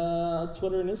 and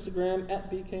Twitter and Instagram at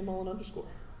 @BKMullen_.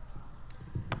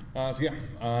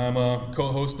 I'm a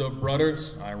co-host of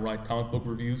Brudders. I write comic book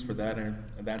reviews for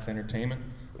That's Entertainment,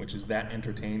 which is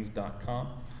thatentertains.com.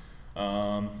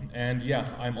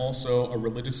 I'm also a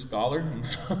religious scholar.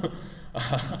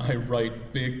 I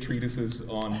write big treatises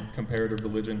on comparative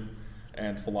religion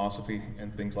and philosophy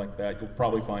and things like that. You'll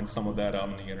probably find some of that out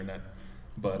on the internet.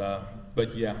 But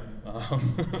yeah.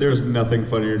 There's nothing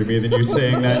funnier to me than you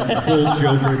saying that in full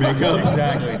Joker makeup.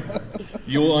 Exactly.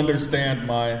 You'll understand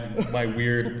my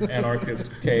weird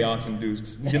anarchist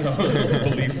chaos-induced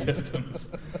belief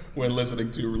systems when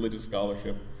listening to religious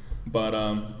scholarship. But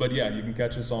yeah, you can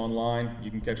catch us online.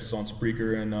 You can catch us on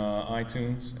Spreaker and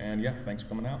iTunes. And yeah, thanks for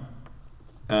coming out.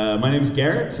 My name is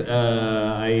Garrett.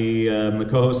 I am the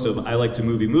co-host of I Like to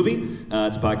Movie.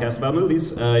 It's a podcast about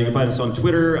movies. You can find us on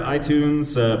Twitter,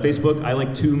 iTunes, Facebook. I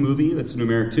Like to Movie. That's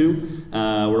numeric 2.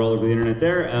 We're all over the internet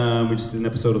there. We just did an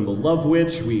episode on The Love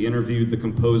Witch. We interviewed the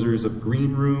composers of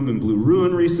Green Room and Blue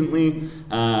Ruin recently.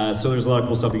 So there's a lot of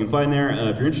cool stuff you can find there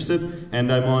if you're interested.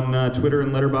 And I'm on Twitter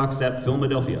and Letterboxd at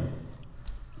Philadelphia.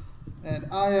 And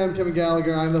I am Kevin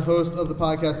Gallagher. I'm the host of the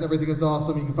podcast Everything is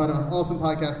Awesome. You can find it on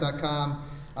awesomepodcast.com.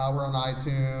 We're on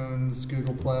iTunes,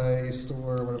 Google Play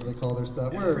Store, whatever they call their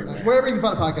stuff. Wherever you can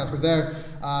find a podcast, we're there.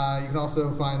 You can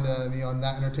also find me on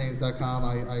thatentertains.com.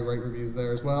 I write reviews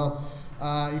there as well.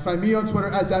 You can find me on Twitter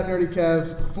at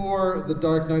thatnerdykev for the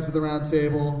Dark Knights of the Round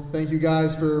Table. Thank you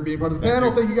guys for being part of the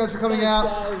panel. Thank you guys for coming out.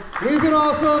 Guys. We've been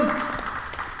awesome.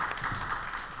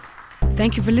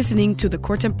 Thank you for listening to the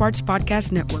Court and Parts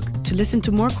Podcast Network. To listen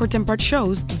to more Court and Parts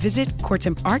shows, visit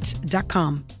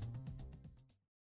courtandarts.com.